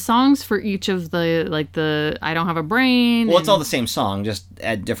the songs for each of the I Don't Have a Brain. Well, it's all the same song, just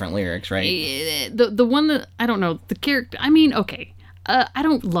add different lyrics, right? The one that, I don't know, the character, I mean, okay, I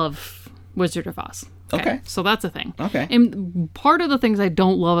don't love Wizard of Oz. Okay. So that's a thing. Okay. And part of the things I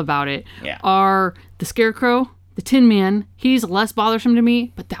don't love about it Yeah. are the Scarecrow, the Tin Man. He's less bothersome to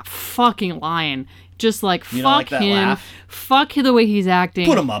me, but that fucking lion. Just like, You fuck don't like that him. laugh? Fuck the way he's acting.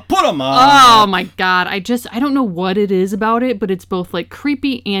 Put 'em up! Oh my god. I don't know what it is about it, but it's both like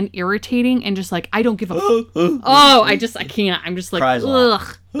creepy and irritating and just like, I don't give a I can't. I'm just like, Cries a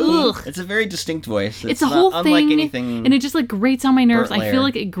lot. ugh. It's a very distinct voice. It's a not whole unlike thing, anything. and it just like grates on my nerves. Burt I feel Lair.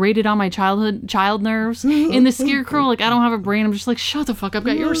 like it grated on my child nerves. In the Scarecrow, like I don't have a brain. I'm just like, shut the fuck up,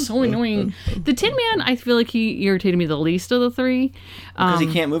 guy. You're so annoying. The Tin Man, I feel like he irritated me the least of the three. Because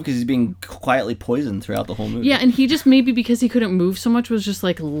he can't move because he's being quietly poisoned throughout the whole movie. Yeah, and he just maybe because he couldn't move so much was just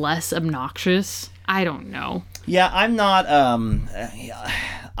like less obnoxious. I don't know. Yeah, I'm not.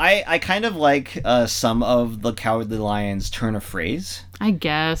 I kind of like some of the Cowardly Lion's turn of phrase. I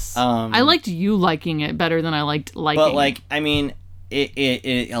guess. I liked you liking it better than I liked liking. But like, I mean,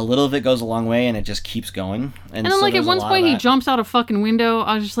 it a little of it goes a long way, and it just keeps going. And then so like at there's a one lot point of he that. jumps out a fucking window.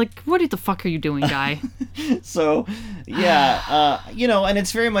 I was just like, what the fuck are you doing, guy? So, yeah, and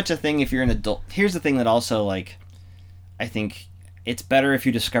it's very much a thing if you're an adult. Here's the thing that also, like, I think it's better if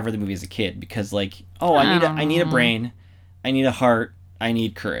you discover the movie as a kid because, like, I need a brain, I need a heart, I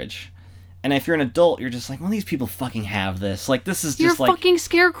need courage. And if you're an adult, you're just like, well, these people fucking have this. Like, this is You're just like... fucking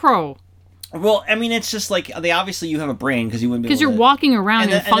Scarecrow. Well, I mean, it's just like, obviously you have a brain because you wouldn't be able Because you're to... walking around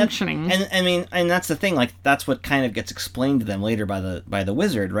and, that- functioning. And I mean, and that's the thing. Like, that's what kind of gets explained to them later by the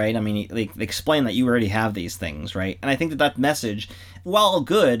wizard, right? I mean, they explain that you already have these things, right? And I think that message, while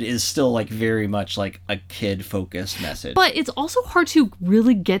good, is still like very much like a kid focused message. But it's also hard to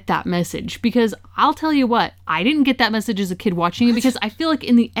really get that message because I'll tell you what, I didn't get that message as a kid watching it because I feel like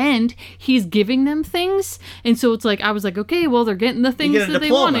in the end he's giving them things, and so it's like I was like, okay, well they're getting the things you get a that they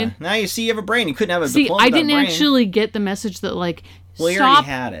diploma. wanted. Now you see you have a brain. You couldn't have a See, diploma. I without didn't a brain. actually get the message that like. Well, you stop, already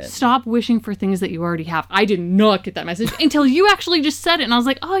had it. Stop wishing for things that you already have. I did not get that message until you actually just said it, and I was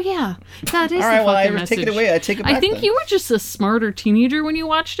like, "Oh yeah, that is All right, the well, fucking I message." take it away. I take it back I think then. you were just a smarter teenager when you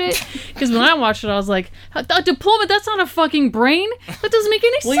watched it, because when I watched it, I was like, "A diploma? That's not a fucking brain. That doesn't make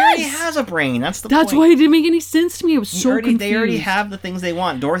any Well, sense." he already has a brain. That's the point. That's why it didn't make any sense to me. I was so confused. They already have the things they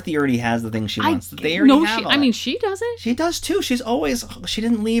want. Dorothy already has the things she wants. They already no, have all I mean, that. she doesn't. She does too. She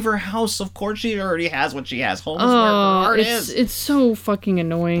didn't leave her house. Of course, she already has what she has. Home is where her Oh, heart is. it's so fucking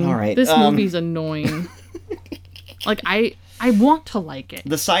annoying. All right, this movie's annoying. Like I want to like it.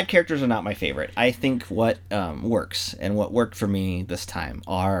 The side characters are not my favorite. I think what works and what worked for me this time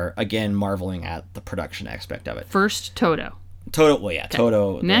are again marveling at the production aspect of it. First, Toto. Toto, well, yeah,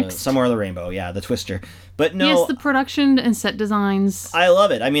 Toto. Next. Somewhere in the Rainbow, yeah, the Twister. But no, Yes, the production and set designs. I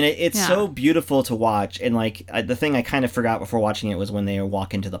love it. I mean, it's Yeah. so beautiful to watch. And like the thing I kind of forgot before watching it was when they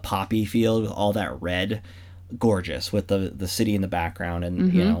walk into the poppy field with all that red. Gorgeous with the city in the background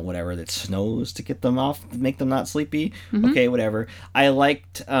and you know whatever that snows to get them off, make them not sleepy. Okay, whatever. I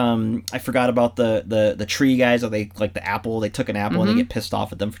liked. I forgot about the tree guys. Or they like the apple. They took an apple and they get pissed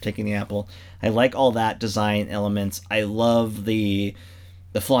off at them for taking the apple. I like all that design elements. I love the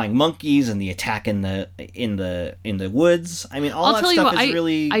flying monkeys and the attack in the woods. I mean, all I'll that tell you stuff what, is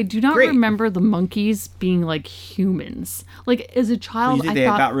really. I do not great. remember the monkeys being like humans. Like as a You child, think I they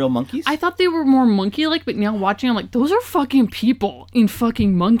thought got real monkeys? I thought they were more monkey-like, but now watching, I'm like, those are fucking people in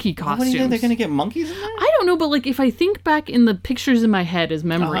fucking monkey costumes. What do you think they're gonna get monkeys in there? I don't know, but like if I think back in the pictures in my head as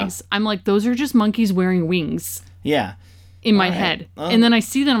memories, I'm like, those are just monkeys wearing wings. Yeah. in my head. And then I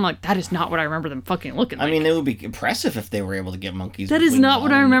see them, I'm like, that is not what I remember them fucking looking like. I mean, it would be impressive if they were able to get monkeys. That is not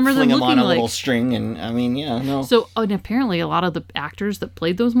what I remember them looking on a like. little string, and I mean, yeah, no. So, and apparently a lot of the actors that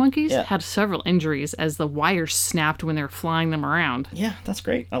played those monkeys Yeah. had several injuries as the wires snapped when they were flying them around. Yeah, that's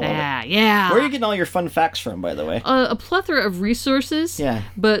great. I love it. Yeah. Where are you getting all your fun facts from, by the way? A plethora of resources. Yeah.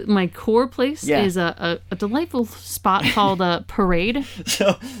 But my core place Yeah. is a delightful spot called Parade.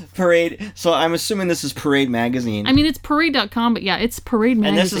 So, Parade. So, I'm assuming this is Parade Magazine. I mean, it's parade.com, but yeah, it's Parade and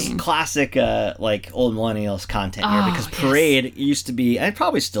Magazine. this is classic, like, old millennials content here, because yes. Parade used to be, and it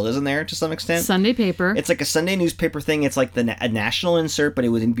probably still is in there to some extent. Sunday paper. It's like a Sunday newspaper thing. It's like a national insert, but it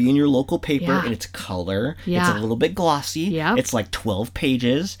would be in your local paper, Yeah. and it's color. Yeah. It's a little bit glossy. Yep. It's like 12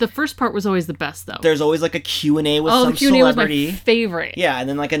 pages. The first part was always the best, though. There's always like a Q&A with the some Q&A was my celebrity. favorite. Yeah, and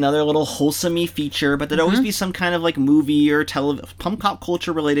then like another little wholesome-y feature, but there'd always be some kind of like movie or pop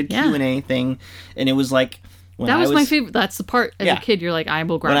culture related Yeah. Q&A thing, and it was like when That I was my favorite. That's the part as Yeah. a kid you're like, I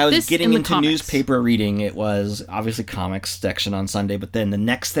will grab When I was this getting in the into comics. newspaper reading, it was obviously comics section on Sunday, but then the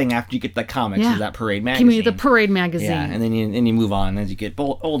next thing after you get the comics Yeah. is that Parade Give magazine. me the Parade magazine. Yeah, and then you move on as you get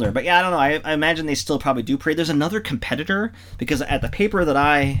older. But yeah, I don't know. I imagine they still probably do Parade. There's another competitor, because at the paper that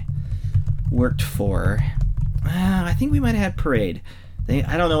I worked for, I think we might have had Parade.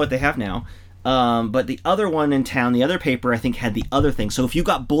 I don't know what they have now. But the other one in town, the other paper, I think had the other thing. So if you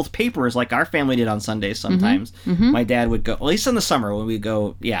got both papers, like our family did on Sundays sometimes, my dad would go, at least in the summer when we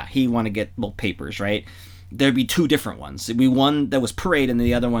go, yeah, he wanted to get both papers, right? There'd be two different ones. It'd be one that was Parade, and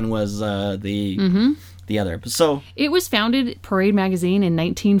the other one was the other. So It was founded, Parade Magazine, in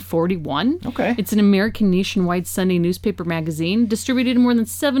 1941. Okay. It's an American nationwide Sunday newspaper magazine distributed in more than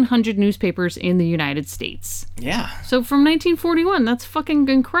 700 newspapers in the United States. yeah, So from 1941, that's fucking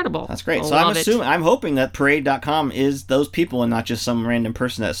incredible. that's great. I So love it. I'm hoping that Parade.com is those people and not just some random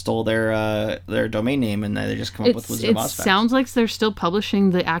person that stole their domain name and they just come up with Wizard of It Oz facts. sounds like they're still publishing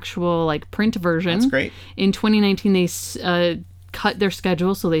the actual like print version. That's great. In 2019, they cut their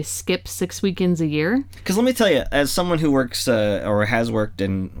schedule, so they skip 6 weekends a year. Because let me tell you, as someone who works or has worked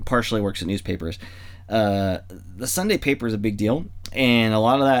and partially works at newspapers, the Sunday paper is a big deal, and a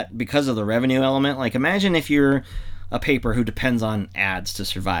lot of that because of the revenue element. Like, imagine if you're a paper who depends on ads to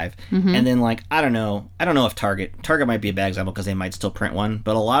survive, and then like I don't know if Target might be a bad example because they might still print one,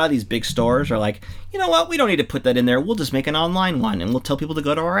 but a lot of these big stores are like, you know what, we don't need to put that in there. We'll just make an online one, and we'll tell people to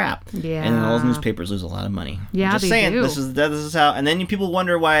go to our app. Yeah. And then all those newspapers lose a lot of money. Yeah, I'm just they saying, do. This is how. And then people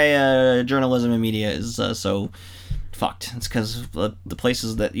wonder why journalism and media is so fucked. It's because the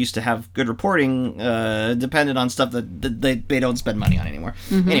places that used to have good reporting depended on stuff that they don't spend money on anymore.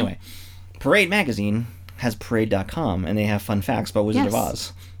 Anyway, Parade Magazine has Parade.com, and they have fun facts about Wizard of Yes.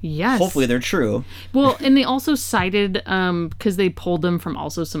 Oz. Yes. Hopefully they're true. Well, and they also cited, because they pulled them from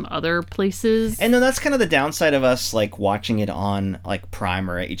also some other places. And then that's kind of the downside of us like watching it on like Prime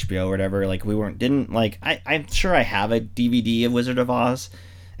or HBO or whatever. Like I'm sure I have a DVD of Wizard of Oz,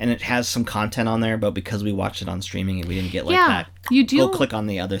 and it has some content on there, but because we watched it on streaming, we didn't get like that. You do Go click on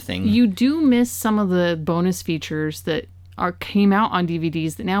the other thing. You do miss some of the bonus features that came out on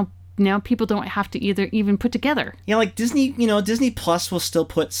DVDs that now people don't have to even put together. Yeah, like Disney, Disney Plus will still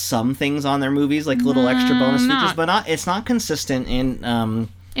put some things on their movies, like little extra bonus features, but it's not consistent in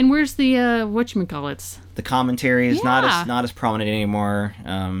And where's the whatchamacallits? the commentary is Yeah. not as prominent anymore.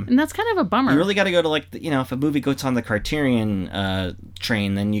 And that's kind of a bummer. You really got to go to like if a movie goes on the Criterion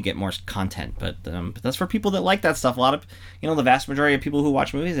train, then you get more content. But that's for people that like that stuff. A lot of the vast majority of people who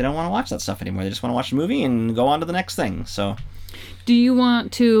watch movies, they don't want to watch that stuff anymore. They just want to watch the movie and go on to the next thing. So. Do you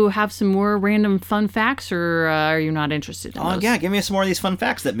want to have some more random fun facts, or are you not interested in those? Yeah, give me some more of these fun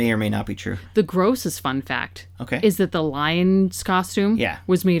facts that may or may not be true. The grossest fun fact Okay. is that the lion's costume Yeah.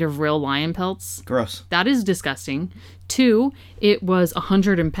 was made of real lion pelts. Gross. That is disgusting. 2, it was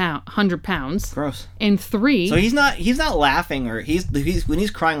 100 pounds. Gross. And 3, So he's not laughing, or he's when he's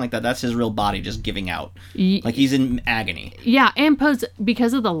crying like that, that's his real body just giving out. Like he's in agony. yeah, and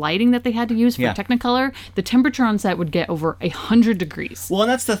because of the lighting that they had to use for Yeah. Technicolor, the temperature on set would get over 100 degrees. Well, and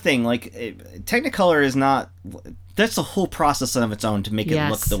that's the thing. Like, Technicolor is not. That's a whole process of its own to make it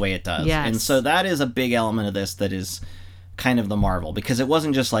Yes. look the way it does. Yes. And so that is a big element of this that is kind of the marvel, because it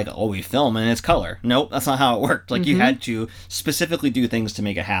wasn't just like, oh, we film and it's color. Nope, that's not how it worked. Like, you had to specifically do things to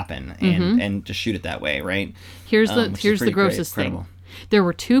make it happen and to shoot it that way, right? Here's which is the pretty grossest incredible. thing. There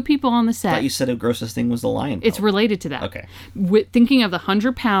were 2 people on the I set. thought you said the grossest thing was the lion. It's pelt. related to that. Okay. Thinking of the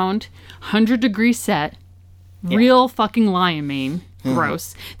 100-pound, 100-degree set, real fucking lion mane.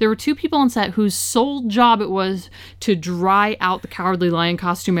 Gross. There were 2 people on set whose sole job it was to dry out the Cowardly Lion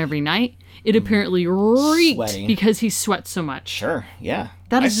costume every night. It apparently reeked Sweating. because he sweats so much. Sure, yeah.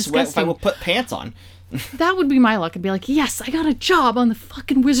 That I is sweat if I disgusting. will put pants on. That would be my luck. I'd be like, yes, I got a job on the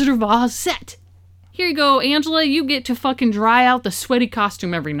fucking Wizard of Oz set. Here you go, Angela. You get to fucking dry out the sweaty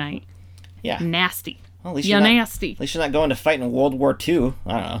costume every night. Yeah. Nasty. Well, at least nasty. At least you're not going to fight in World War II.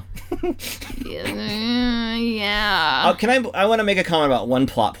 I don't know. Yeah. I want to make a comment about one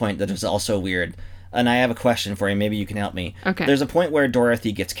plot point that is also weird. And I have a question for you. Maybe you can help me. Okay. There's a point where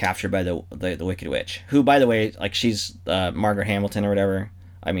Dorothy gets captured by the Wicked Witch, who, by the way, like, she's Margaret Hamilton or whatever.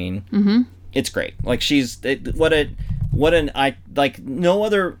 I mean, it's great. Like,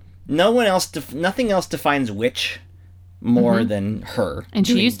 nothing else defines witch more than her. And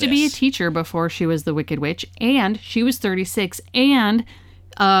she used to be a teacher before she was the Wicked Witch, and she was 36, and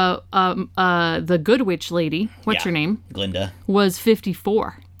the Good Witch lady, what's her name? Glinda. Was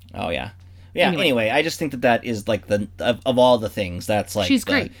 54. Oh, yeah. Yeah, anyway, I just think that is, like, of all the things, that's, like... She's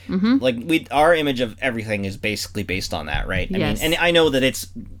great. Mm-hmm. Like, our image of everything is basically based on that, right? Yes. I mean, and I know that it's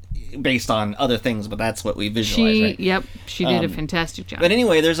based on other things, but that's what we visualize, right? Yep, she did a fantastic job. But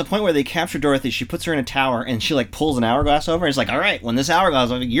anyway, there's a point where they capture Dorothy, she puts her in a tower, and she, like, pulls an hourglass over, and it's like, all right, when this hourglass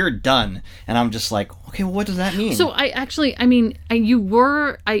is over, you're done. And I'm just like, okay, well, what does that mean? So you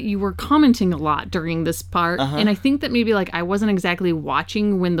were commenting a lot during this part, and I think that maybe, like, I wasn't exactly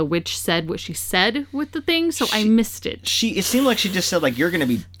watching when the witch said what she said with the thing, so I missed it. It seemed like she just said, like, you're gonna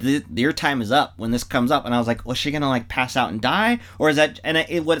be, your time is up when this comes up, and I was like, was she gonna, like, pass out and die? Or is that,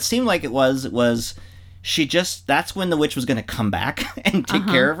 what it seemed like it was she just, that's when the witch was gonna come back and take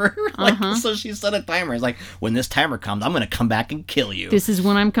care of her. So she set a timer. It's like, when this timer comes, I'm gonna come back and kill you. This is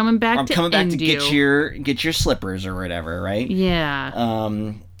when I'm coming back to end you. Get your slippers or whatever, right? Yeah.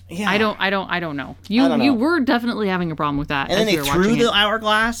 Yeah. I don't know. You were definitely having a problem with that. And then they threw the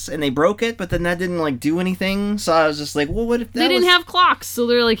hourglass and they broke it, but then that didn't, like, do anything. So I was just like, well, what if that They didn't have clocks, so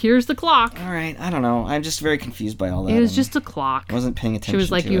they're like, here's the clock. All right, I don't know. I'm just very confused by all that. It was just a clock. I wasn't paying attention. She was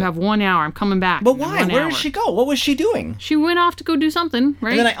like, you have 1 hour. I'm coming back. But why? Where did she go? What was she doing? She went off to go do something,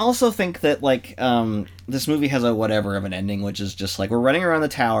 right? And then I also think that, like, this movie has a whatever of an ending, which is just like, we're running around the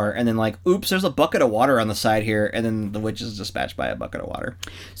tower, and then, like, oops, there's a bucket of water on the side here, and then the witch is dispatched by a bucket of water.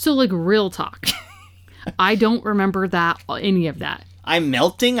 So, like, real talk. I don't remember any of that. I'm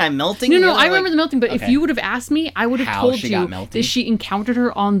melting? No, I remember the melting, but if you would have asked me, I would have told you that she encountered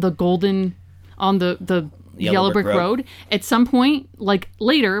her on the Yellow Brick Road at some point, like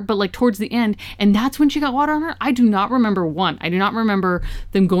later, but like towards the end, and that's when she got water on her. I do not remember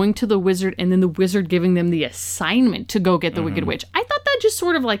them going to the wizard and then the wizard giving them the assignment to go get the Wicked Witch. I thought that just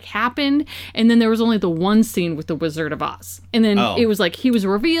sort of like happened, and then there was only the one scene with the Wizard of Oz, and then it was like he was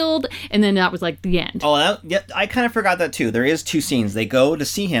revealed, and then that was like the end. I kind of forgot that too. There is 2 scenes. They go to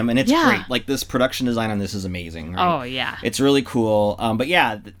see him, and it's great. Like, this production design on this is amazing. Right? Oh yeah, it's really cool. But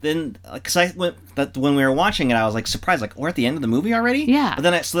yeah, then because when we were watching it, I was like surprised, like, we're at the end of the movie already? Yeah. But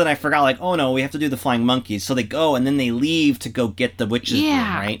then I forgot, like, oh no, we have to do the flying monkeys. So they go, and then they leave to go get the witch's broom,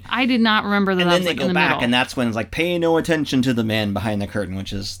 right? I did not remember that. And then they go back, and that's when it's like, pay no attention to the man behind the curtain,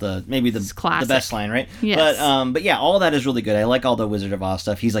 which is maybe the best line, right? Yes. But yeah, all that is really good. I like all the Wizard of Oz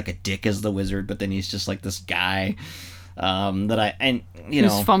stuff. He's like a dick as the wizard, but then he's just like this guy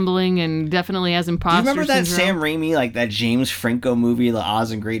who's fumbling and definitely has imposter syndrome. Do you remember that Sam Raimi, like that James Franco movie, The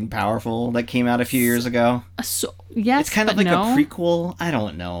Oz and Great and Powerful, that came out a few years ago? Yes, it's kind of like a prequel. I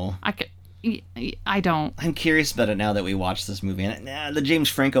don't know. I don't. I'm curious about it now that we watched this movie. And the James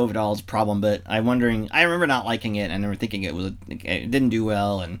Franco of it all is a problem, but I remember not liking it, and I remember thinking it didn't do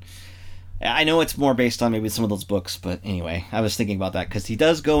well, and I know it's more based on maybe some of those books, but anyway, I was thinking about that because he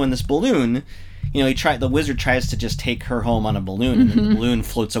does go in this balloon. The wizard tries to just take her home on a balloon, and then the balloon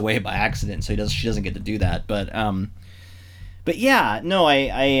floats away by accident, so she doesn't get to do that. But yeah, no,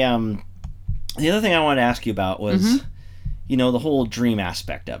 the other thing I wanted to ask you about was, the whole dream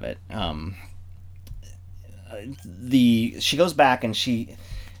aspect of it. She goes back and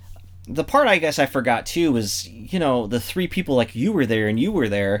the part I guess I forgot too was, the 3 people, like, you were there and you were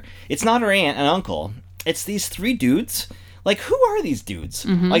there. It's not her aunt and uncle. It's these 3 dudes. Like, who are these dudes?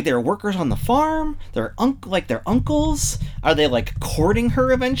 Like, they're workers on the farm? They're uncles? Are they, like, courting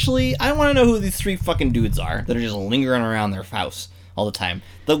her eventually? I want to know who these 3 fucking dudes are that are just lingering around their house all the time.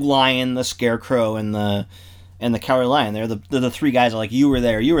 The lion, the scarecrow, and the cowardly lion. They're the 3 guys are like, you were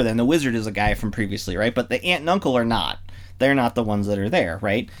there, and the wizard is a guy from previously, right? But the aunt and uncle are not. They're not the ones that are there,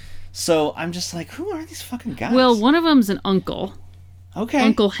 right? So I'm just like, who are these fucking guys? Well, one of them's an uncle. Okay.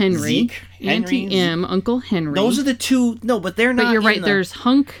 Uncle Henry. Zeke, Auntie M, Uncle Henry. Those are the 2. No, but they're not. But you're right. There's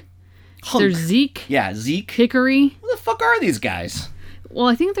Hunk. There's Zeke. Yeah, Zeke. Hickory. Who the fuck are these guys? Well,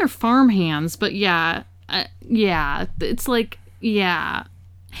 I think they're farm hands, but yeah. It's like, yeah.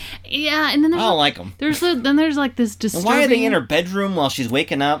 Yeah, and then there's I don't like them. There's like this disturbing. Why are they in her bedroom while she's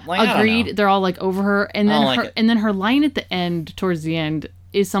waking up? Like, I don't know. Agreed. They're all like over her, and then like it. and then her line at the end, towards the end,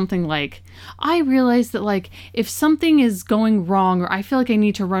 is something like, I realize that like if something is going wrong or I feel like I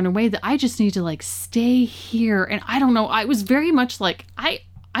need to run away, that I just need to like stay here. And I don't know. I was very much like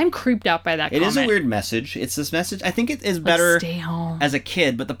I'm creeped out by that comment. It is a weird message. It's this message. I think it is better stay home as a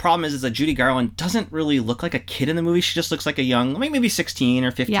kid, but the problem is that Judy Garland doesn't really look like a kid in the movie. She just looks like a young, maybe 16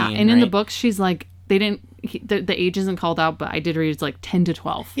 or 15. Yeah, and in the books, she's like, the age isn't called out, but I did read it's like 10 to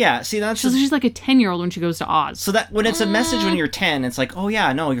 12. Yeah, see, that's she's like a 10-year-old when she goes to Oz. So that when it's a message when you're 10, it's like, oh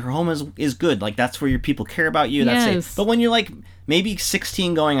yeah, no, your home is good. Like that's where your people care about you. That's Yes. it. But when you're like maybe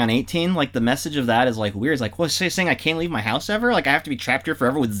 16 going on 18, like the message of that is like weird. It's like, what, saying I can't leave my house ever? Like I have to be trapped here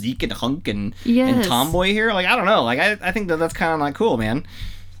forever with Zeke and Hunk and Tomboy here? Like I don't know. Like I think that's kind of not cool, man.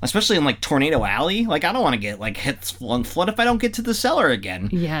 Especially in like Tornado Alley. Like I don't want to get like hit on flood if I don't get to the cellar again.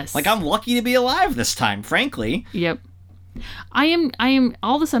 Yes. Like I'm lucky to be alive this time, frankly. Yep. I am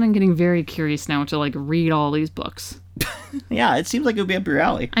all of a sudden getting very curious now to like read all these books. Yeah, it seems like it would be up your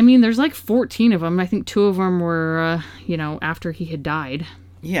alley. I mean, there's like 14 of them. I think 2 of them were, after he had died.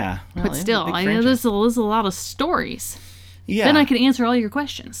 Yeah. Well, But still, I know there's a lot of stories. Yeah. Then I can answer all your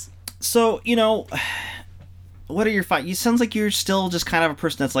questions. So, what are your thoughts? You sounds like you're still just kind of a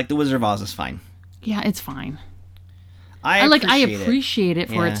person that's like The Wizard of Oz is fine. Yeah, it's fine. I appreciate it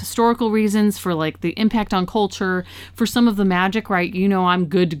for its historical reasons, for like the impact on culture, for some of the magic, right? I'm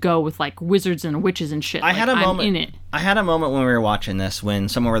good to go with like wizards and witches and shit. I had a moment in it. I had a moment when we were watching this when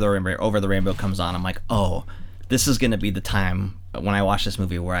Somewhere Over the Rainbow comes on. I'm like, oh, this is going to be the time when I watch this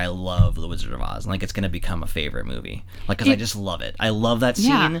movie where I love The Wizard of Oz. Like, it's going to become a favorite movie. Like, because I just love it. I love that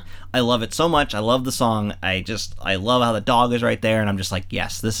scene. Yeah. I love it so much. I love the song. I love how the dog is right there. And I'm just like,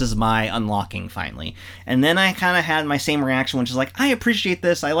 yes, this is my unlocking finally. And then I kind of had my same reaction, which is like, I appreciate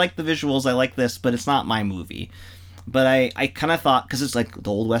this. I like the visuals. I like this, but it's not my movie. But I kind of thought, because it's like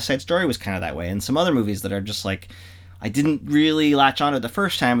the old West Side Story was kind of that way. And some other movies that are just like, I didn't really latch on to it the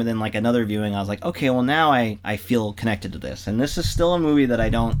first time, and then like another viewing, I was like, okay, well now I feel connected to this, and this is still a movie that I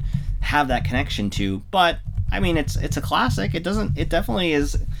don't have that connection to. But I mean, it's a classic. It definitely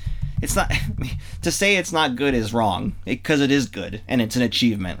is. It's not to say it's not good is wrong, because it is good and it's an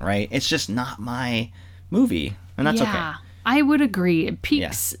achievement, right? It's just not my movie, and that's okay. I would agree. It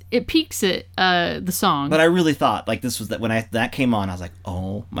peaks. Yeah. It peaks at the song. But I really thought like this was that when that came on, I was like,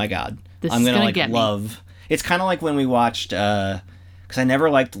 oh my god, I'm gonna like love. Me. It's kind of like when we watched, because I never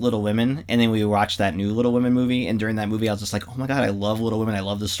liked Little Women, and then we watched that new Little Women movie, and during that movie I was just like, oh my god, I love Little Women, I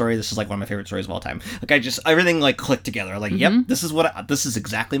love this story, this is like one of my favorite stories of all time. Like everything like clicked together, like, yep, this is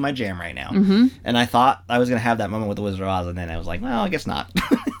exactly my jam right now. And I thought I was going to have that moment with The Wizard of Oz, and then I was like, well, I guess not.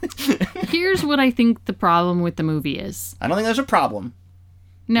 Here's what I think the problem with the movie is. I don't think there's a problem.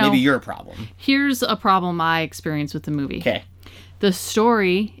 No. Maybe you're a problem. Here's a problem I experienced with the movie. Okay. The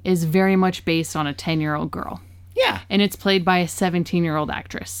story is very much based on a 10-year-old girl. Yeah. And it's played by a 17-year-old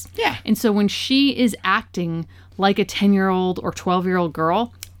actress. Yeah. And so when she is acting like a 10-year-old or 12-year-old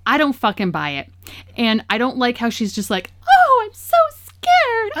girl, I don't fucking buy it. And I don't like how she's just like, oh, I'm so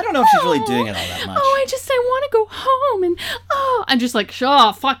scared. I don't know if she's really doing it all that much. Oh, I want to go home. And I'm just like,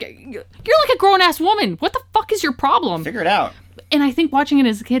 oh, fuck it. You're like a grown-ass woman. What the fuck is your problem? Figure it out. And I think watching it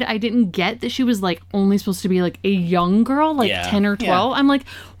as a kid, I didn't get that she was like only supposed to be like a young girl, like 10 or 12. Yeah. I'm like,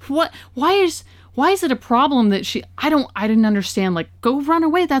 what? Why is it a problem that I didn't understand. Like, go run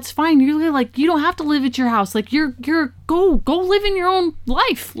away. That's fine. You're like, you don't have to live at your house. Like, go live in your own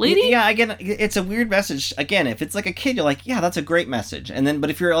life, lady. Yeah, again, it's a weird message. Again, if it's like a kid, you're like, yeah, that's a great message. And then, but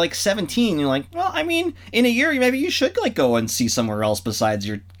if you're like 17, you're like, well, I mean, in a year, maybe you should like go and see somewhere else besides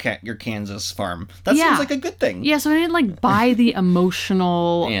your Kansas farm. That seems like a good thing. Yeah, so I didn't like buy the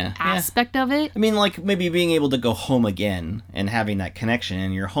emotional aspect of it. I mean, like maybe being able to go home again and having that connection,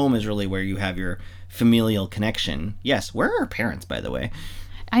 and your home is really where you have your familial connection. Yes, where are her parents, by the way?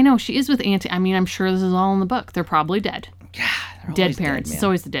 I know, she is with Auntie. I mean, I'm sure this is all in the book. They're probably dead. God, dead parents. It's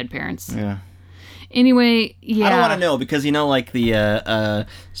always the dead parents. Yeah. Anyway, yeah. I don't want to know because like the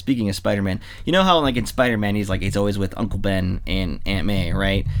speaking of Spider-Man, you know how like in Spider-Man he's always with Uncle Ben and Aunt May,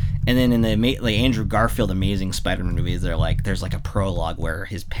 right? And then in the like Andrew Garfield Amazing Spider-Man movies, there's like a prologue where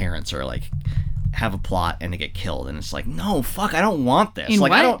his parents are like have a plot and they get killed, and it's like, no, fuck, I don't want this.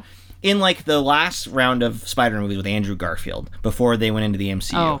 In like the last round of Spider-Man movies with Andrew Garfield before they went into the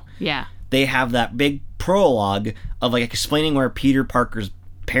MCU. Oh, yeah. They have that big prologue of like explaining where Peter Parker's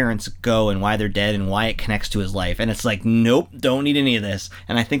parents go and why they're dead and why it connects to his life. And it's like, nope, don't need any of this.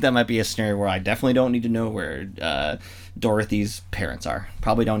 And I think that might be a scenario where I definitely don't need to know where Dorothy's parents are.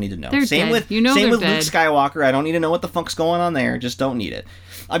 Probably don't need to know. They're same dead. with You know same they're with dead. Luke Skywalker. I don't need to know what the fuck's going on there. Just don't need it.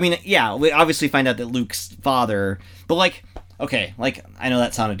 I mean, yeah, we obviously find out that Luke's father, but like, okay, like, I know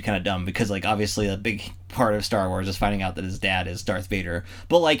that sounded kind of dumb because, like, obviously a big part of Star Wars is finding out that his dad is Darth Vader.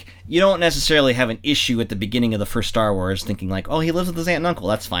 But, like, you don't necessarily have an issue at the beginning of the first Star Wars thinking, like, oh, he lives with his aunt and uncle.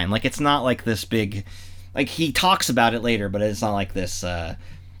 That's fine. Like, it's not like this big... Like, he talks about it later, but it's not like this...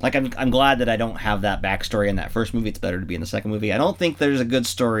 Like, I'm glad that I don't have that backstory in that first movie. It's better to be in the second movie. I don't think there's a good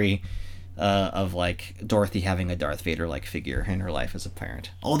story of, like, Dorothy having a Darth Vader-like figure in her life as a parent.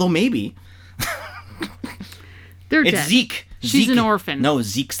 Although, maybe... They're It's dead. Zeke. She's an orphan. No,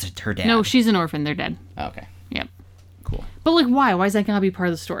 Zeke's her dad. No, she's an orphan. They're dead. Okay, Yep. cool. But like, why? Why is that gotta be part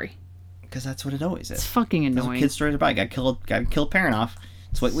of the story? Because that's what it always It's is. fucking That's what annoying. kids' stories are about. Gotta kill a parent off.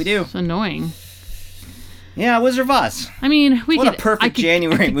 That's what we do. It's annoying. Yeah, Wizard of Oz. I mean, What a perfect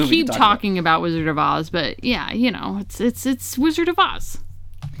January I could movie to keep talk talking about Wizard of Oz, but yeah, you know, it's Wizard of Oz.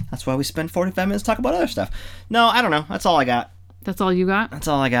 That's why we spend 45 minutes talking about other stuff. No, I don't know. That's all I got. That's all you got? That's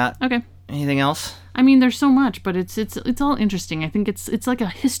all I got. Okay. Anything else? I mean, there's so much, but it's all interesting. I think it's like a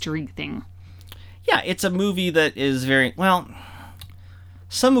history thing. Yeah, it's a movie that is very well.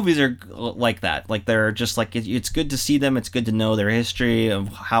 Some movies are like that. Like they're just like it's good to see them. It's good to know their history of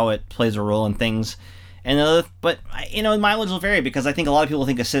how it plays a role in things. And but you know, mileage will vary because I think a lot of people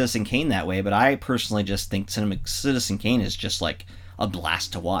think of Citizen Kane that way. But I personally just think Citizen Kane is just like a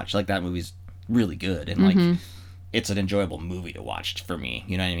blast to watch. Like that movie's really good and like it's an enjoyable movie to watch for me.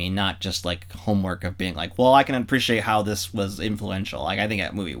 You know what I mean? Not just like homework of being like, well, I can appreciate how this was influential. Like I think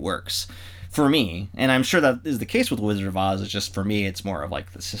that movie works for me, and I'm sure that is the case with Wizard of Oz. It's just for me, it's more of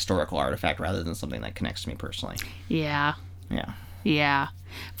like this historical artifact rather than something that connects to me personally. Yeah. Yeah. Yeah.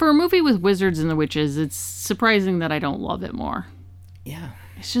 For a movie with wizards and the witches, it's surprising that I don't love it more. Yeah.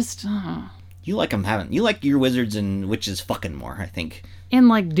 It's just, You like them having you like your wizards and witches fucking more, I think. and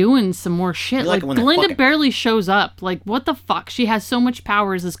like doing some more shit. You like Like it when they're Glinda fucking. barely shows up. Like what the fuck? She has so much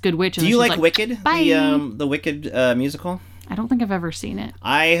power as this good witch. And Do then you she's like Wicked? Bye. The Wicked musical? I don't think I've ever seen it.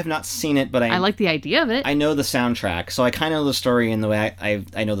 I have not seen it, but I like the idea of it. I know the soundtrack, so I kind of know the story in the way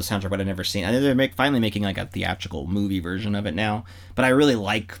I know the soundtrack, but I've never seen it. I know they're finally making like a theatrical movie version of it now, but I really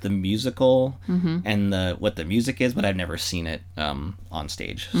like the musical and what the music is, but I've never seen it on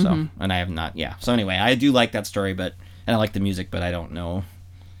stage. So and I have not. Yeah. So anyway, I do like that story, and I like the music, but I don't know.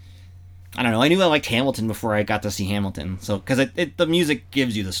 I don't know. I knew I liked Hamilton before I got to see Hamilton, so because the music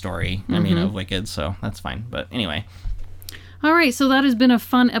gives you the story. I mean, of Wicked, so that's fine. But anyway. All right, so that has been a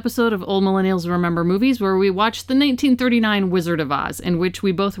fun episode of Old Millennials Remember Movies, where we watched the 1939 Wizard of Oz, in which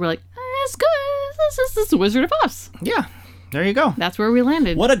we both were like, "It's good. This is Wizard of Oz." Yeah. There you go. That's where we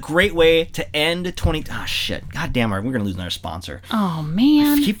landed. What a great way to end 20... Ah, shit. God damn it. We're going to lose another sponsor. Oh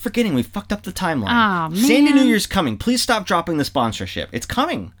man. I keep forgetting. We fucked up the timeline. Aw, man. Sandy New Year's coming. Please stop dropping the sponsorship. It's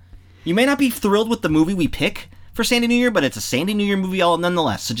coming. You may not be thrilled with the movie we pick for Sandy New Year, but it's a Sandy New Year movie all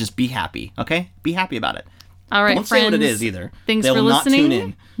nonetheless, so just be happy, okay? Be happy about it. All right, Don't friends. say what it is either. Thanks They for will not listening. tune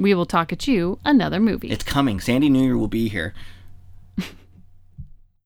in. We will talk at you another movie. It's coming. Sandy New Year will be here.